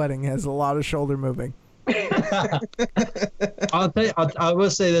Raybould wedding has a lot of shoulder moving. I'll tell you, I will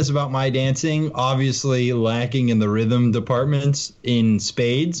say this about my dancing. Obviously lacking in the rhythm departments in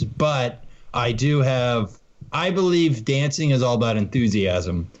spades, but I believe dancing is all about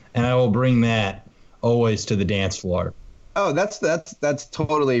enthusiasm, and I will bring that always to the dance floor. Oh, that's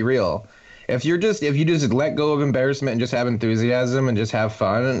totally real. If you just let go of embarrassment and just have enthusiasm and just have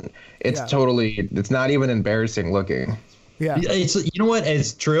fun, it's not even embarrassing looking. Yeah, it's, you know what?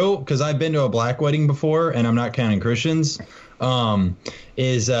 It's true, because I've been to a black wedding before, and I'm not counting Christians.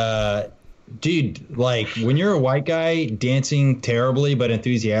 Dude, like when you're a white guy dancing terribly but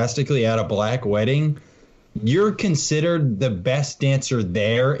enthusiastically at a black wedding, you're considered the best dancer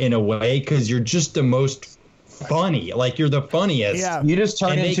there in a way, because you're just the most funny. Like you're the funniest. Yeah. You just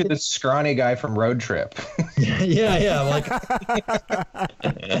turn into the scrawny guy from Road Trip. Yeah. Like,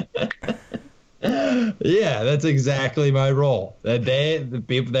 yeah, that's exactly my role. That the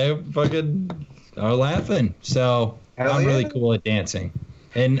people, they fucking are laughing. So I'm really cool at dancing,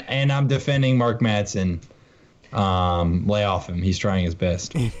 and I'm defending Mark Madsen. Lay off him. He's trying his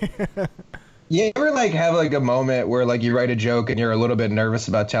best. You ever like have like a moment where like you write a joke and you're a little bit nervous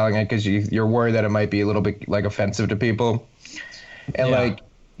about telling it because you're worried that it might be a little bit like offensive to people, and like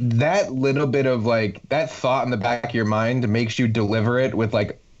that little bit of like that thought in the back of your mind makes you deliver it with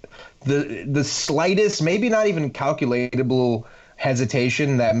like the slightest, maybe not even calculatable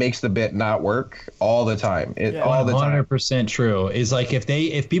hesitation that makes the bit not work all the time. All the time. 100% true. Is like if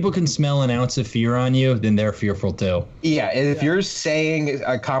people can smell an ounce of fear on you, then they're fearful too. Yeah, if you're saying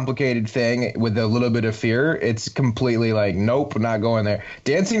a complicated thing with a little bit of fear, it's completely like, nope, not going there.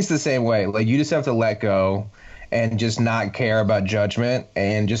 Dancing's the same way. Like you just have to let go and just not care about judgment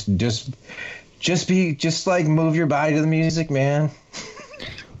and just like move your body to the music, man.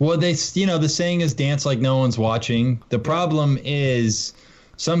 Well, the saying is dance like no one's watching. The problem is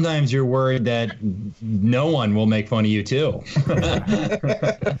sometimes you're worried that no one will make fun of you too.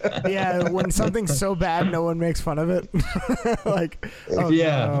 Yeah, when something's so bad, no one makes fun of it. Like, oh,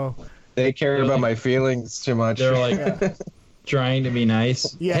 yeah. No. They care about my feelings too much. They're like trying to be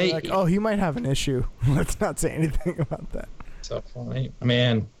nice. Yeah, hey, like, oh, he might have an issue. Let's not say anything about that. So funny.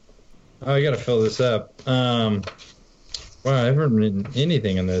 Man, I got to fill this up. Wow, I haven't written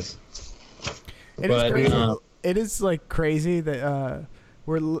anything in this. It is like crazy that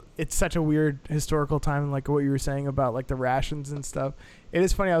it's such a weird historical time, like what you were saying about like the rations and stuff. It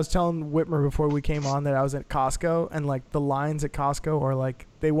is funny. I was telling Whitmer before we came on that I was at Costco, and like the lines at Costco are like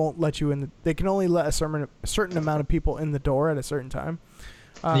they won't let you in. They can only let a certain amount of people in the door at a certain time.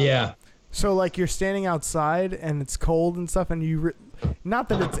 Yeah. So like you're standing outside and it's cold and stuff, and not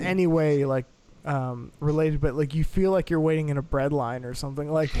that it's any way like related, but like you feel like you're waiting in a bread line or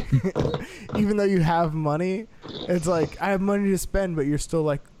something, like even though you have money, it's like I have money to spend, but you're still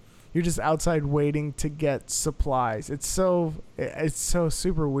like you're just outside waiting to get supplies. It's so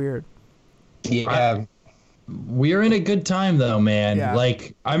super weird. Yeah. We're in a good time though, man. Yeah.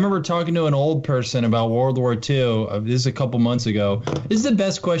 Like I remember talking to an old person about World War II. This is a couple months ago. This is the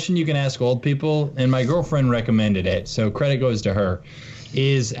best question you can ask old people, and my girlfriend recommended it, so credit goes to her.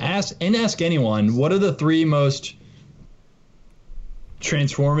 Is ask anyone, what are the 3 most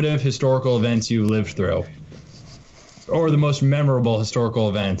transformative historical events you lived through, or the most memorable historical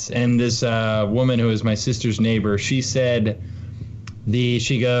events? And this woman who is my sister's neighbor, she said the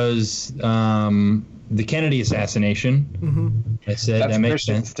Kennedy assassination. Mm-hmm. I said that's that makes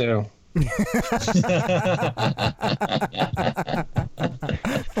Christians sense too.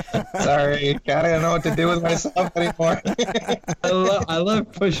 Sorry, I don't know what to do with myself anymore. I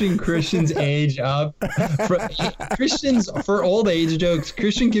love pushing Christian's age up. Christians, for old age jokes,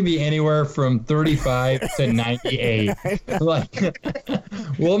 Christian can be anywhere from 35 to 98. Like,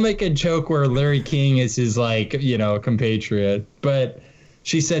 we'll make a joke where Larry King is his, like, compatriot. But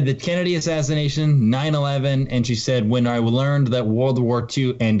she said the Kennedy assassination, 9/11, and she said when I learned that World War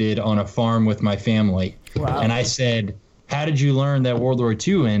II ended on a farm with my family. Wow. And I said, how did you learn that World War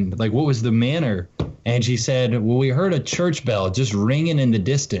II ended? Like, what was the manner? And she said, well, we heard a church bell just ringing in the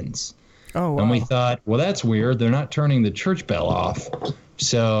distance. Oh, wow. And we thought, well, that's weird. They're not turning the church bell off.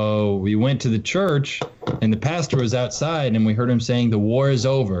 So we went to the church, and the pastor was outside, and we heard him saying, the war is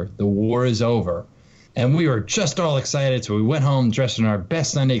over. The war is over. And we were just all excited, so we went home dressed in our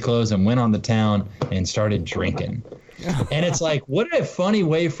best Sunday clothes and went on the town and started drinking. And it's like, what a funny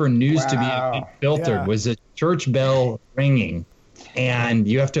way for news to be filtered. Was a church bell ringing, and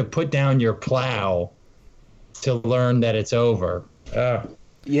you have to put down your plow to learn that it's over.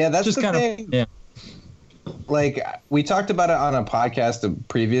 Yeah, that's just the kind thing. of, yeah. Like, we talked about it on a podcast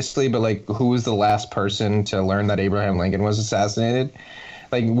previously, but like, who was the last person to learn that Abraham Lincoln was assassinated?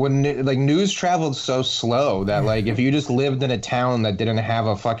 Like, when news traveled so slow that like if you just lived in a town that didn't have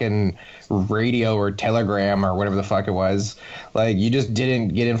a fucking radio or telegram or whatever the fuck it was, like you just didn't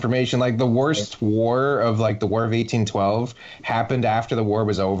get information. Like the worst war of like the War of 1812 happened after the war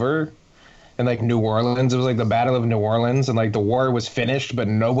was over. And like New Orleans, it was like the Battle of New Orleans, and like the war was finished, but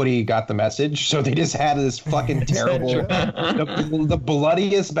nobody got the message. So they just had this fucking terrible, the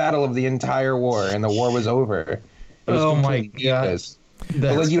bloodiest battle of the entire war, and the war was over. Oh my god!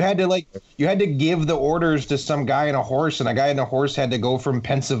 But like you had to give the orders to some guy in a horse, and a guy in a horse had to go from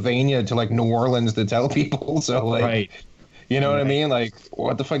Pennsylvania to like New Orleans to tell people. So like, you know what I mean? Like,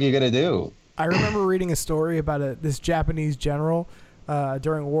 what the fuck are you gonna do? I remember reading a story about this Japanese general.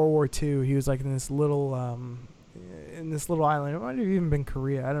 during World War II. He was like in this little island. It might have even been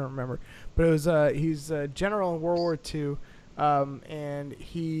Korea. I don't remember. But it was he's a general in World War II, and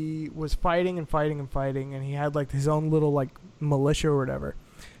he was fighting, and he had like his own little like militia or whatever.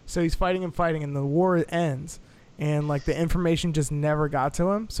 So he's fighting, and the war ends, and like the information just never got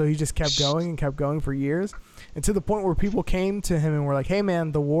to him. So he just kept going for years, and to the point where people came to him and were like, "Hey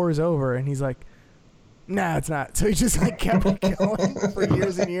man, the war is over," and he's like, "Nah, it's not." So he just like kept going for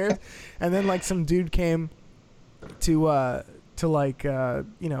years and years, and then like some dude came to like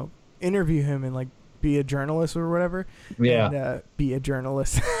interview him and like be a journalist or whatever. Yeah. And, be a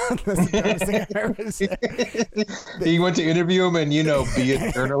journalist. That's the dumbest thing I ever said. You went to interview him and be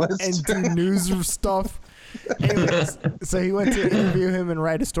a journalist and do news stuff. Anyways, so he went to interview him and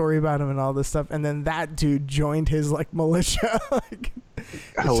write a story about him and all this stuff, and then that dude joined his like militia. Like,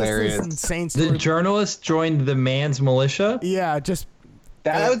 hilarious. Insane story. The journalist joined the man's militia. Yeah, just.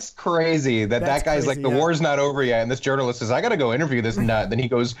 That's crazy. That guy's crazy, like, the war's not over yet, and this journalist says, "I gotta go interview this nut." Then he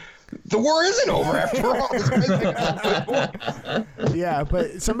goes, "The war isn't over after all." This guy's like, yeah, but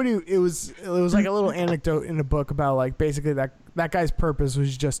it was like a little anecdote in the book about like basically that guy's purpose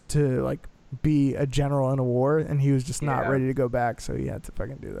was just to like be a general in a war, and he was just not ready to go back, so he had to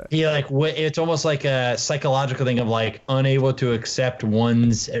fucking do that. Yeah, like it's almost like a psychological thing of like unable to accept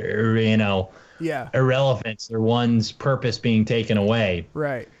one's irrelevance or one's purpose being taken away.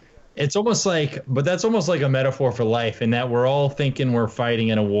 Right. It's almost like, but that's almost like a metaphor for life, in that we're all thinking we're fighting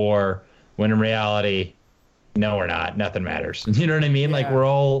in a war when in reality, no, we're not. Nothing matters. You know what I mean? Yeah. Like we're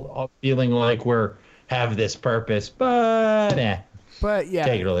all feeling like have this purpose, but yeah,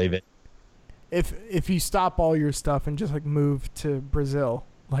 take it or leave it. If you stop all your stuff and just like move to Brazil,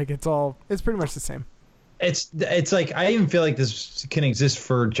 like it's pretty much the same. It's like, I even feel like this can exist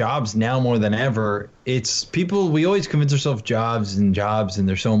for jobs now more than ever. It's people, we always convince ourselves jobs and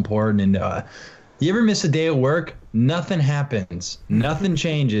they're so important. And you ever miss a day at work? Nothing happens. Nothing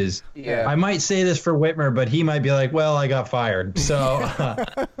changes. Yeah. I might say this for Whitmer, but he might be like, well, I got fired. So.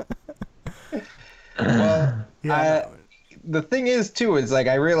 Well, Yeah. The thing is, too, is like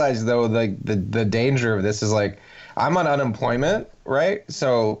I realize, though, like the danger of this is like I'm on unemployment, right?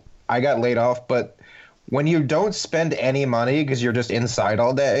 So I got laid off, but when you don't spend any money because you're just inside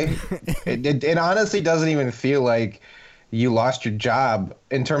all day, it honestly doesn't even feel like you lost your job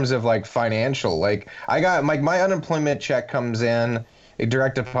in terms of like financial. Like I got my unemployment check comes in, a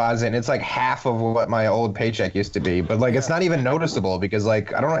direct deposit, and it's like half of what my old paycheck used to be. But like it's not even noticeable because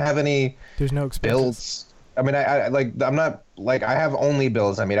like I don't have any There's no expenses. bills. I mean, I'm not like I have only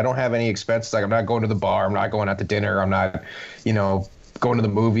bills. I mean, I don't have any expenses. Like I'm not going to the bar. I'm not going out to dinner. I'm not, going to the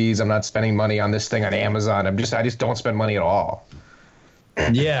movies. I'm not spending money on this thing on Amazon. I just don't spend money at all.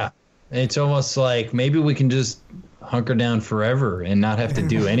 Yeah. It's almost like maybe we can just hunker down forever and not have to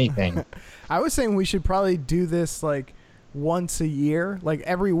do anything. I was saying we should probably do this like once a year, like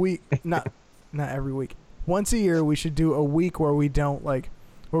every week. Not every week. Once a year, we should do a week where we don't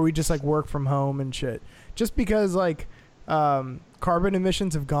where we just like work from home and shit. Just because like carbon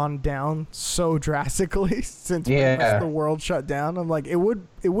emissions have gone down so drastically since the world shut down. I'm like, it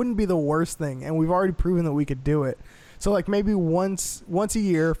wouldn't be the worst thing, and we've already proven that we could do it. So like maybe once a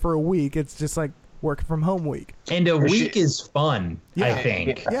year for a week, it's just like working from home week. And a week is fun, I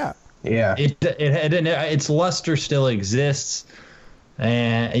think. Yeah. Yeah. Its luster still exists.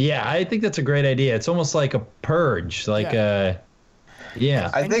 And I think that's a great idea. It's almost like a purge, I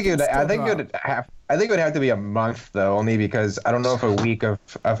think it would have to be a month though, only because I don't know if a week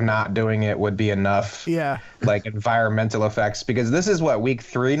of not doing it would be enough. Yeah. Like environmental effects, because this is week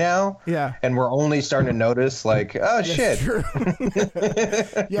 3 now. Yeah. And we're only starting to notice like, oh shit. True.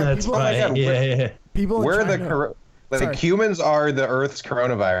 Yeah, that's right. Yeah. People. We're humans are the Earth's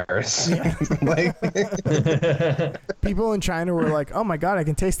coronavirus. Yeah. People in China were like, "Oh my god, I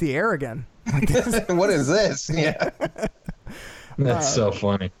can taste the air again." What is this? Yeah. That's so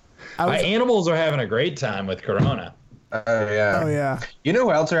funny. Animals are having a great time with Corona. Oh yeah. You know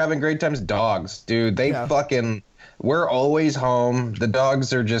who else are having great times? Dogs, dude. We're always home. The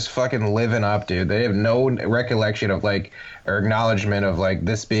dogs are just fucking living up, dude. They have no recollection of or acknowledgement of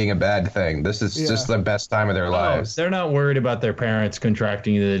this being a bad thing. This is just the best time of their lives. They're not worried about their parents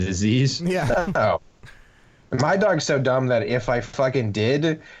contracting the disease. Yeah. Oh. My dog's so dumb that if I fucking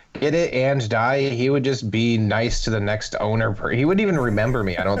did, get it and die, he would just be nice to the next owner. He wouldn't even remember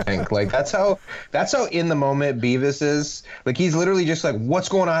me, I don't think. Like that's how in the moment Beavis is. Like he's literally just like, what's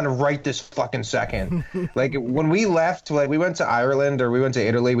going on right this fucking second? Like when we left, like we went to Ireland or we went to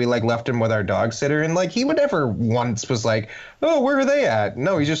Italy, we like left him with our dog sitter, and like he would never once was like, oh, where are they at?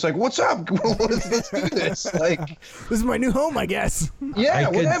 No, he's just like, what's up? Let's do this. Like this is my new home, I guess. Yeah,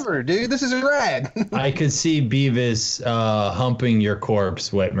 whatever, dude. This is rad. I could see Beavis humping your corpse,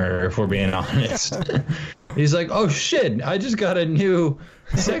 Whitmer, if we're being honest. He's like, oh shit, I just got a new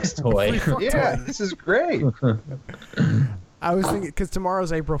sex toy. Yeah, this is great. I was thinking, because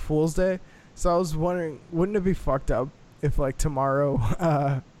tomorrow's April Fool's Day, so I was wondering, wouldn't it be fucked up if like tomorrow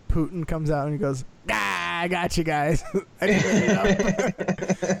Putin comes out and he goes, I got you guys. And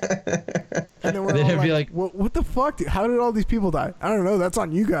then we're all like, what the fuck? Dude? How did all these people die? I don't know. That's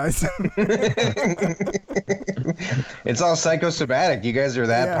on you guys. It's all psychosomatic. You guys are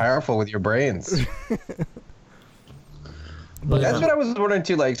that powerful with your brains. That's what I was wondering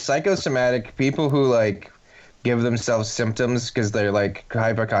too. Like psychosomatic people who like give themselves symptoms because they're like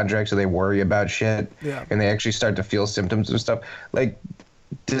hypochondriacs, so they worry about shit, and they actually start to feel symptoms and stuff. Like,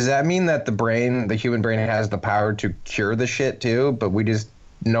 does that mean that the human brain has the power to cure the shit too, but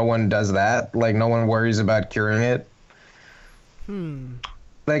no one does that? Like, no one worries about curing it?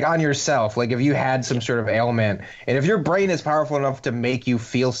 Like, on yourself. Like, if you had some sort of ailment, and if your brain is powerful enough to make you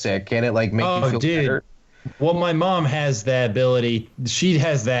feel sick, can it, like, make you feel better? Well, my mom has that ability. She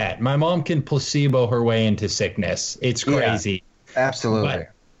has that. My mom can placebo her way into sickness. It's crazy. Yeah, absolutely.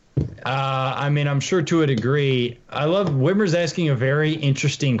 I mean, I'm sure to a degree. I love Whitmer's asking a very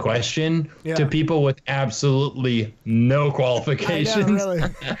interesting question to people with absolutely no qualifications. I know,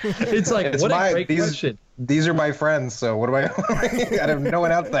 really. It's like, what a great question. These are my friends, so what do I have no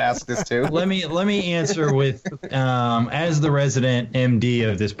one else to ask this to. Let me answer with, as the resident MD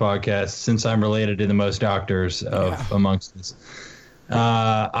of this podcast, since I'm related to the most doctors amongst us,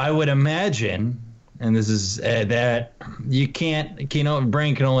 I would imagine. And this is that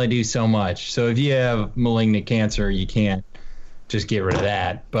brain can only do so much. So if you have malignant cancer, you can't just get rid of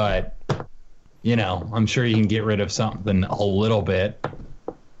that. But, I'm sure you can get rid of something a little bit.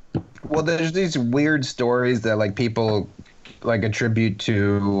 Well, there's these weird stories that like people like attribute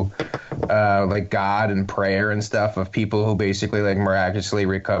to like God and prayer and stuff of people who basically like miraculously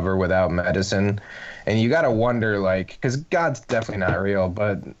recover without medicine. And you got to wonder, like, because God's definitely not real,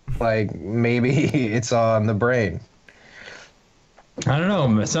 but, like, maybe it's all in the brain. I don't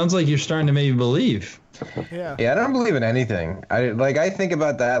know. It sounds like you're starting to maybe believe. Yeah, I don't believe in anything. I think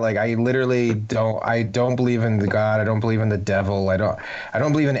about that. Like, I literally don't believe in the God. I don't believe in the devil. I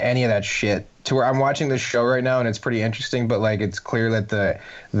don't believe in any of that shit. To where I'm watching this show right now, and it's pretty interesting, but, like, it's clear that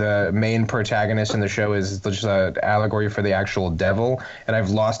the main protagonist in the show is just an allegory for the actual devil, and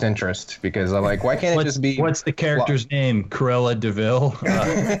I've lost interest because I'm like, why can't it just be... What's the character's name? Cruella de Vil?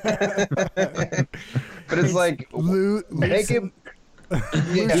 But it's like... make him...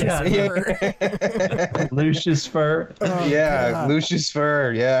 Lucius Fur. Lucius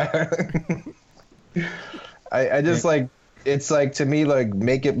Fur. Yeah. I just like, it's like, to me, like,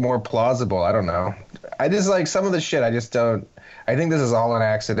 make it more plausible. I don't know. I just like some of the shit. I just don't. I think this is all an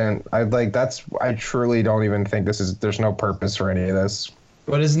accident. I truly don't even think there's no purpose for any of this.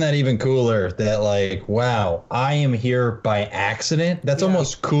 But isn't that even cooler that, like, wow, I am here by accident? That's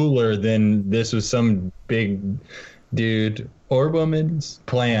almost cooler than this was some big dude or woman's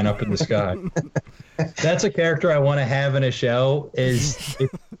plan up in the sky. That's a character I want to have in a show. Is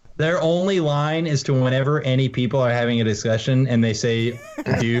their only line is to whenever any people are having a discussion and they say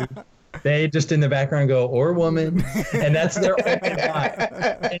dude, they just in the background go, or woman, and that's their only line.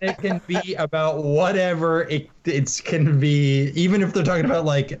 And it can be about whatever it can be, even if they're talking about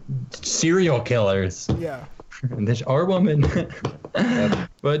like serial killers. Yeah. And this or woman.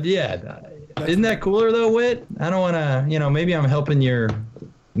 But yeah. Isn't that cooler though, Whit? I don't want to, maybe I'm helping your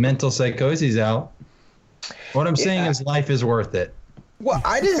mental psychoses out. What I'm saying is life is worth it. Well,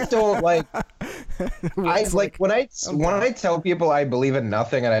 I just don't like. When I tell people I believe in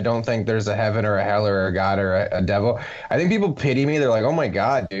nothing and I don't think there's a heaven or a hell or a God or a devil, I think people pity me. They're like, "Oh my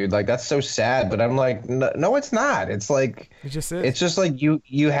God, dude, like that's so sad." But I'm like, no, it's not. It's like it just is. It's just like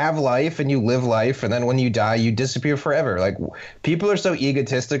you have life and you live life, and then when you die, you disappear forever. Like people are so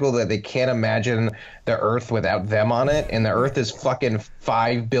egotistical that they can't imagine the Earth without them on it, and the Earth is fucking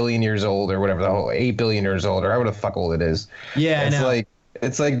 5 billion years old or whatever, the whole 8 billion years old or however the fuck old it is. Yeah,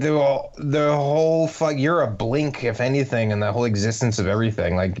 It's like the whole fuck. You're a blink, if anything, in the whole existence of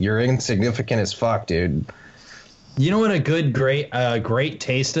everything. Like you're insignificant as fuck, dude. You know what a great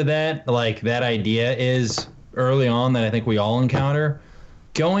taste of that, like that idea is early on that I think we all encounter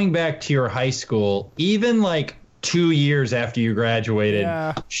going back to your high school, even like 2 years after you graduated,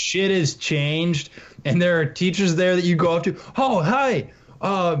 shit has changed. And there are teachers there that you go up to, oh, hi,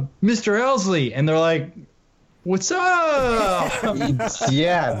 Mr. Elsley. And they're like, what's up?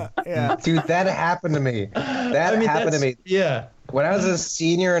 Yeah. Dude, that happened to me. That happened to me. Yeah. When I was a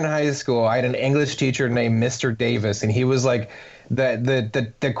senior in high school, I had an English teacher named Mr. Davis, and he was like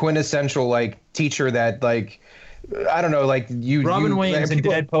the quintessential like teacher that like, I don't know, like Robin Williams in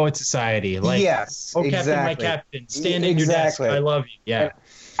Dead Poets Society. Like, yes, oh, exactly. Captain, my captain, stand in your desk. I love you. Yeah. And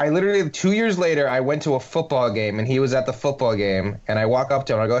I literally 2 years later, I went to a football game, and he was at the football game, and I walk up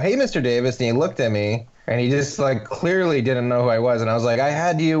to him, and I go, "Hey, Mr. Davis," and he looked at me, and he just like clearly didn't know who I was, and I was like, "I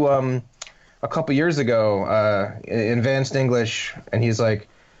had you a couple years ago in advanced English," and he's like,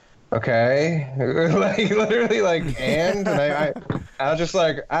 "Okay," like literally like, and I was just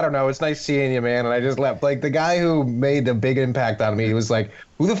like, I don't know, it's nice seeing you, man, and I just left. Like the guy who made the big impact on me, he was like,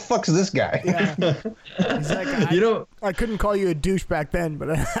 who the fuck's this guy? Yeah. He's like, I couldn't call you a douche back then, but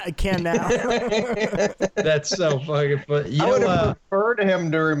I can now. That's so fucking funny. I would have preferred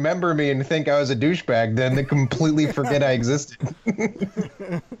him to remember me and think I was a douchebag than to completely forget I existed.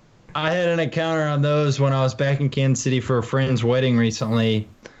 I had an encounter on those when I was back in Kansas City for a friend's wedding recently.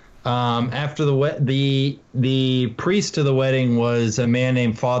 After the priest of the wedding was a man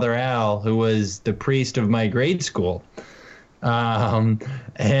named Father Al, who was the priest of my grade school.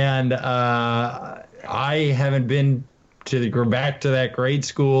 And I haven't been back to that grade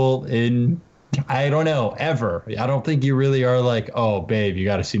school in, I don't know, ever. I don't think you really are like, oh, babe, you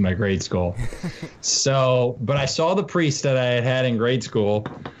got to see my grade school. So, but I saw the priest that I had in grade school,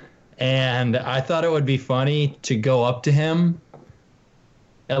 and I thought it would be funny to go up to him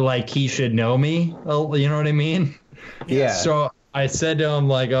like he should know me. You know what I mean? Yeah. So I said to him,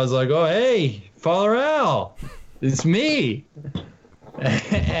 like, I was like, oh, hey, Father Al, it's me.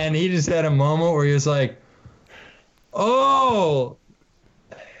 And he just had a moment where he was like, oh,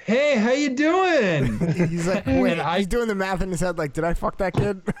 hey, how you doing? He's like, wait, he's doing the math in his head, like, did I fuck that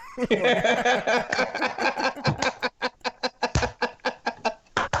kid?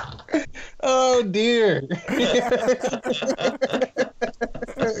 Oh dear.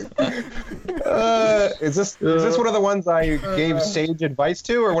 Is this one of the ones I gave sage advice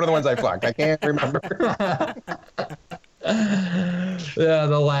to, or one of the ones I fucked? I can't remember. Yeah,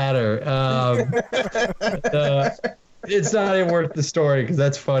 the latter. It's not even worth the story because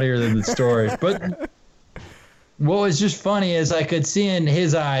that's funnier than the story. But what was just funny is I could see in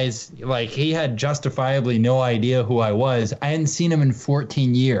his eyes, like he had justifiably no idea who I was. I hadn't seen him in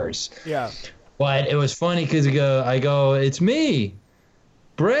 14 years. Yeah. But it was funny because I go, it's me,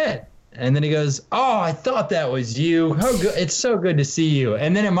 Brett. And then he goes, oh, I thought that was you. How good! It's so good to see you.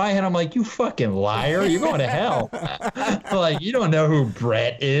 And then in my head, I'm like, you fucking liar. You're going to hell. Like, you don't know who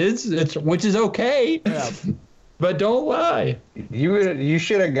Brett is, which is okay. Yeah. But don't lie. You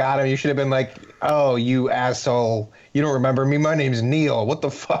should have got him. You should have been like, oh, you asshole. You don't remember me? My name's Neil. What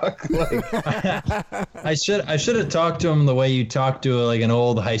the fuck? Like, I should have talked to him the way you talk to like an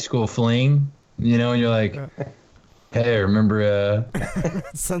old high school fling. You know, and you're like, hey, remember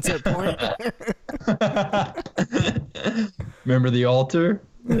Sunset Point? Remember the altar?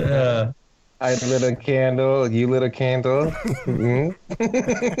 Yeah. I lit a candle. You lit a candle. Mm-hmm.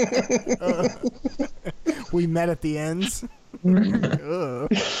 We met at the ends.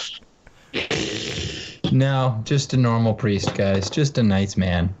 No, just a normal priest, guys. Just a nice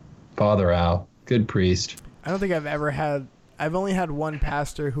man. Father Al. Good priest. I don't think I've only had one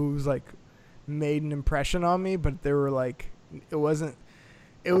pastor who's like made an impression on me, but they were like, it was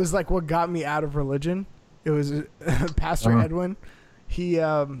like what got me out of religion. It was Pastor Edwin. He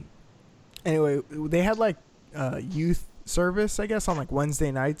anyway, they had like youth service, I guess, on like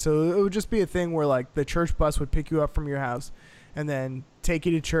Wednesday night. So it would just be a thing where like the church bus would pick you up from your house and then take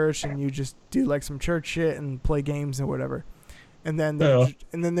you to church, and you just do like some church shit and play games and whatever. And then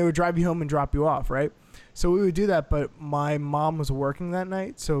they would drive you home and drop you off, right? So we would do that, but my mom was working that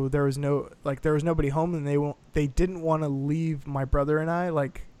night, so there was nobody home, and they didn't want to leave my brother and I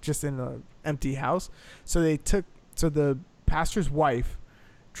like just in an empty house. So the pastor's wife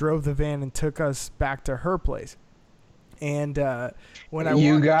drove the van and took us back to her place. And when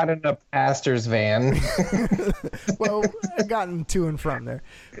I got in a pastor's van. Well, I gotten to and from there,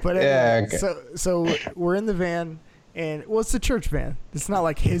 but yeah, okay. So we're in the van. And it's the church van. It's not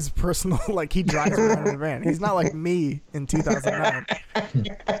like his personal, like he drives around in the van. He's not like me in 2009.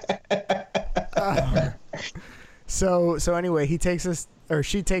 So anyway, she takes us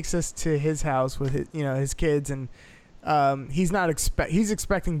to his house with his kids, and he's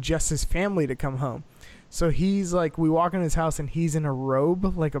expecting just his family to come home. So he's like, we walk in his house and he's in a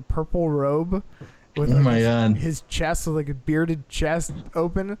robe, like a purple robe, with Oh my God. his chest, with like a bearded chest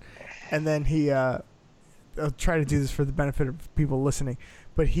open, and then he I'll try to do this for the benefit of people listening,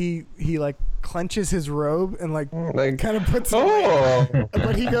 but he like clenches his robe and like kind of puts it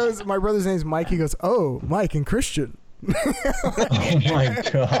but he goes, my brother's name's Mike, he goes, "Oh, Mike and Christian." Oh my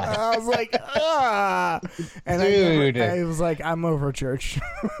God. I was like, and I was like, I'm over church.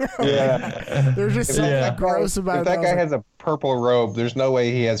 Yeah. There's just something gross about if it. that guy has a purple robe, there's no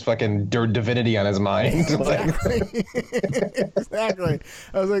way he has fucking divinity on his mind. Exactly. Exactly.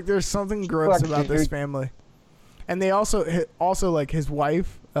 I was like, there's something gross about this family. And they also like his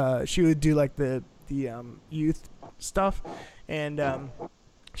wife, she would do like the youth stuff, and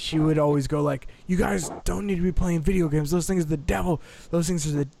she would always go like, "You guys don't need to be playing video games. Those things are the devil. Those things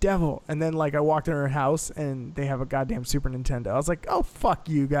are the devil." And then like I walked in her house and they have a goddamn Super Nintendo. I was like, "Oh, fuck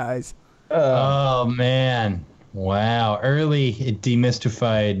you guys." Oh man. Wow. Early it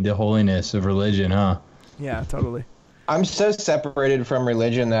demystified the holiness of religion, huh? Yeah, totally. I'm so separated from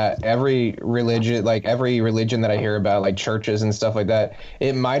religion that every religion that I hear about, like churches and stuff like that,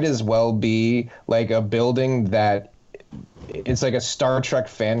 it might as well be like a building that it's like a Star Trek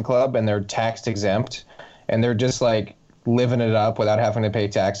fan club and they're tax exempt and they're just like living it up without having to pay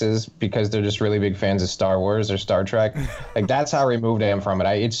taxes because they're just really big fans of Star Wars or Star Trek. Like that's how removed I am from it.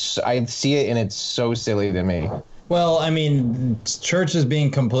 I see it and it's so silly to me. Well, I mean, churches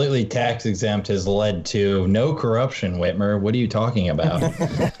being completely tax exempt has led to no corruption, Whitmer. What are you talking about?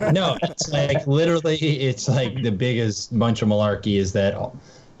 No, it's like literally, it's like the biggest bunch of malarkey is that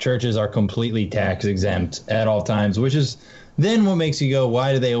churches are completely tax exempt at all times, which is then what makes you go,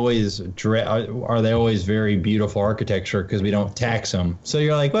 why do they always are they always very beautiful architecture? Because we don't tax them. So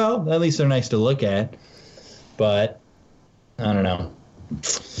you're like, well, at least they're nice to look at. But I don't know.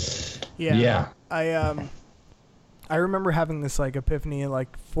 Yeah. I remember having this like epiphany in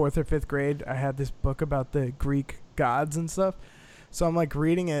like 4th or 5th grade. I had this book about the Greek gods and stuff. So I'm like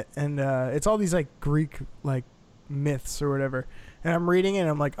reading it, and it's all these like Greek like myths or whatever. And I'm reading it and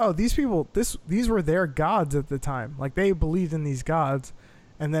I'm like, oh, these people, these were their gods at the time. Like they believed in these gods.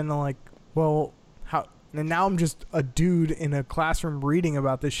 And then I'm like, well, how? And now I'm just a dude in a classroom reading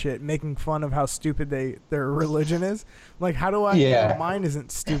about this shit, making fun of how stupid their religion is. Like, how do I? Yeah. Mine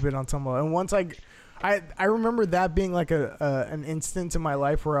isn't stupid on some level. And once I remember that being like an instant in my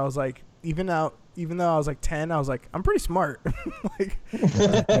life where I was like, even though I was like 10, I was like, I'm pretty smart. Like,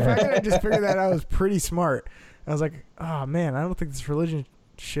 the fact that I just figured that out was pretty smart. I was like, oh man, I don't think this religion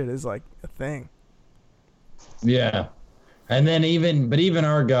shit is like a thing. Yeah. And then even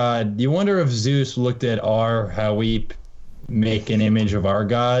our God, you wonder if Zeus looked at how we make an image of our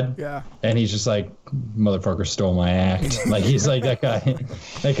God. Yeah. And he's just like, motherfucker stole my act. Like he's like,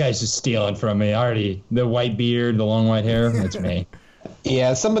 that guy's just stealing from me. The white beard, the long white hair, that's me.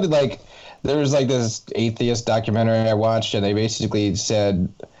 Yeah, somebody like, there was like this atheist documentary I watched and they basically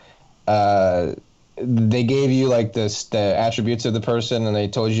said, they gave you like the attributes of the person and they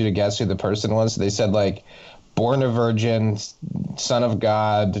told you to guess who the person was. So they said like born a virgin, son of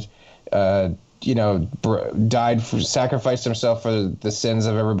God, sacrificed himself for the sins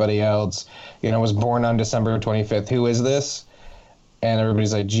of everybody else, was born on December 25th. Who is this? And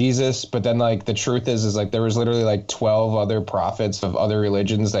everybody's like, Jesus. But then like the truth is like there was literally like 12 other prophets of other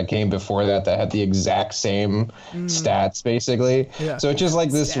religions that came before that had the exact same stats basically. Yeah. So it's just like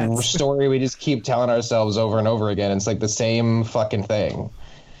this story we just keep telling ourselves over and over again. It's like the same fucking thing.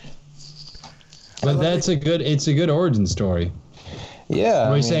 But it's a good origin story. Yeah.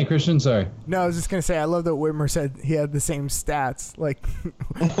 What are you saying, Christian? Sorry. No, I was just going to say, I love that Whitmer said he had the same stats. Like,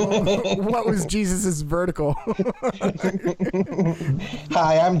 what was Jesus's vertical?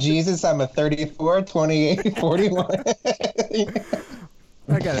 Hi, I'm Jesus. I'm a 34, 28, 41.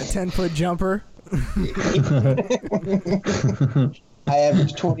 I got a 10-foot jumper. I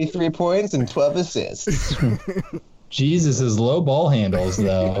average 23 points and 12 assists. Jesus' low ball handles,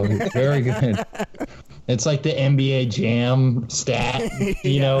 though. Very good. It's like the NBA Jam stat,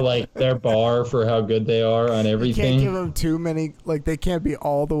 like their bar for how good they are on everything. You can't give them too many, like they can't be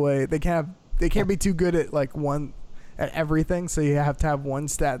all the way. They can't be too good at like at everything. So you have to have one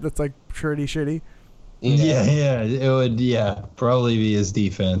stat that's like pretty shitty. Yeah, it would, probably be his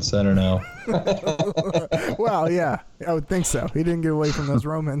defense. I don't know. Well, yeah, I would think so. He didn't get away from those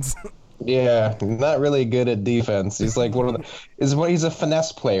Romans. Yeah, not really good at defense. He's like he's a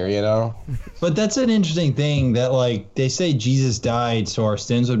finesse player, But that's an interesting thing that like they say Jesus died so our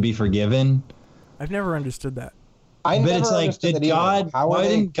sins would be forgiven. I've never understood that. But it's like, why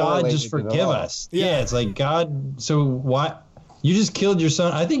didn't God just forgive us? Yeah, it's like God. So why? You just killed your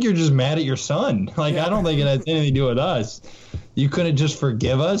son. I think you're just mad at your son. Like, I don't think it has anything to do with us. You couldn't just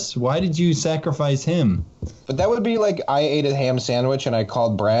forgive us? Why did you sacrifice him? But that would be like I ate a ham sandwich and I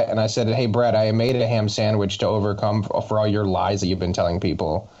called Brett and I said, hey, Brett, I made a ham sandwich to overcome for all your lies that you've been telling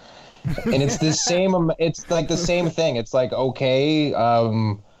people. And it's the same. It's like the same thing. It's like, okay,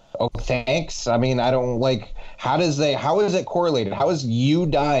 thanks. I mean, I don't like. How is it correlated? How is you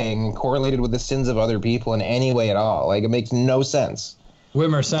dying correlated with the sins of other people in any way at all? Like, it makes no sense.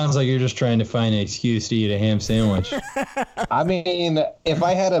 Whitmer, sounds like you're just trying to find an excuse to eat a ham sandwich. I mean, if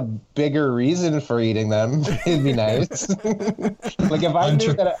I had a bigger reason for eating them, it'd be nice. Like, if I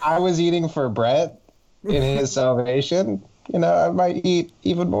knew that I was eating for Brett in his salvation, you know, I might eat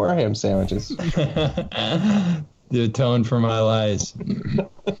even more ham sandwiches. To atone for my lies.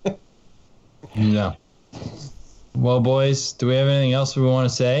 No. Well, boys, do we have anything else we want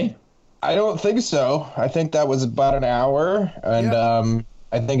to say? I don't think so. I think that was about an hour, and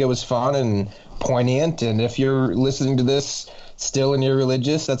I think it was fun and poignant. And if you're listening to this still and you're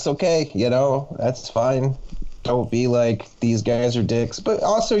religious, that's okay. You know, that's fine. Don't be like, these guys are dicks. But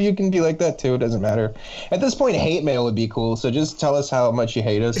also, you can be like that, too. It doesn't matter. At this point, hate mail would be cool. So just tell us how much you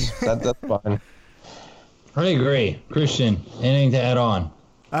hate us. That's fine. I agree. Christian, anything to add on?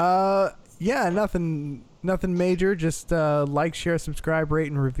 Yeah, nothing major. Just like, share, subscribe,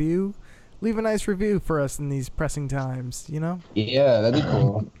 rate, and review. Leave a nice review for us in these pressing times, you know? Yeah, that'd be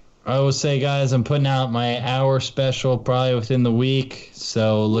cool. I will say, guys, I'm putting out my hour special probably within the week,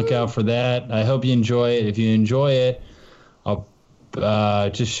 so look out for that. I hope you enjoy it. If you enjoy it, I'll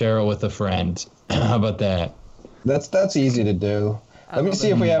just share it with a friend. How about that? That's easy to do. Let me see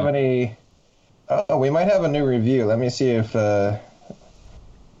if we have any... Oh, we might have a new review. Let me see if...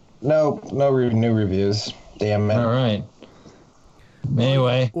 No new reviews. Damn it. All right.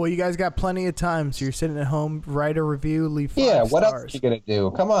 Anyway. Well, you guys got plenty of time, so you're sitting at home, write a review, leave 5 stars. Yeah, what else are you going to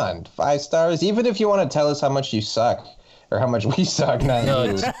do? Come on, 5 stars. Even if you want to tell us how much you suck, or how much we suck, not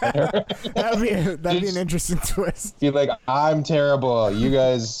you. That'd be an interesting twist. Be like, I'm terrible. You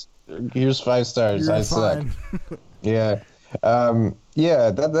guys, here's 5 stars. You're I fine. suck. Yeah. Yeah,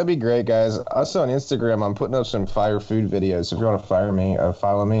 that'd be great, guys. Also on Instagram, I'm putting up some fire food videos. If you want to follow me. I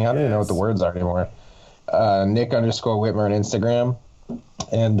don't even know what the words are anymore. Nick_Whitmer on Instagram.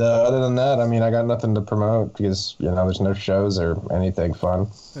 And other than that, I mean, I got nothing to promote because, you know, there's no shows or anything fun.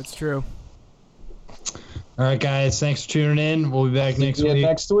 That's true. All right, guys. Thanks for tuning in. We'll be back next week.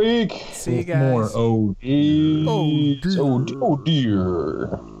 Next week. See you guys. More. Oh,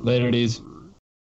 dear. Later, dudes.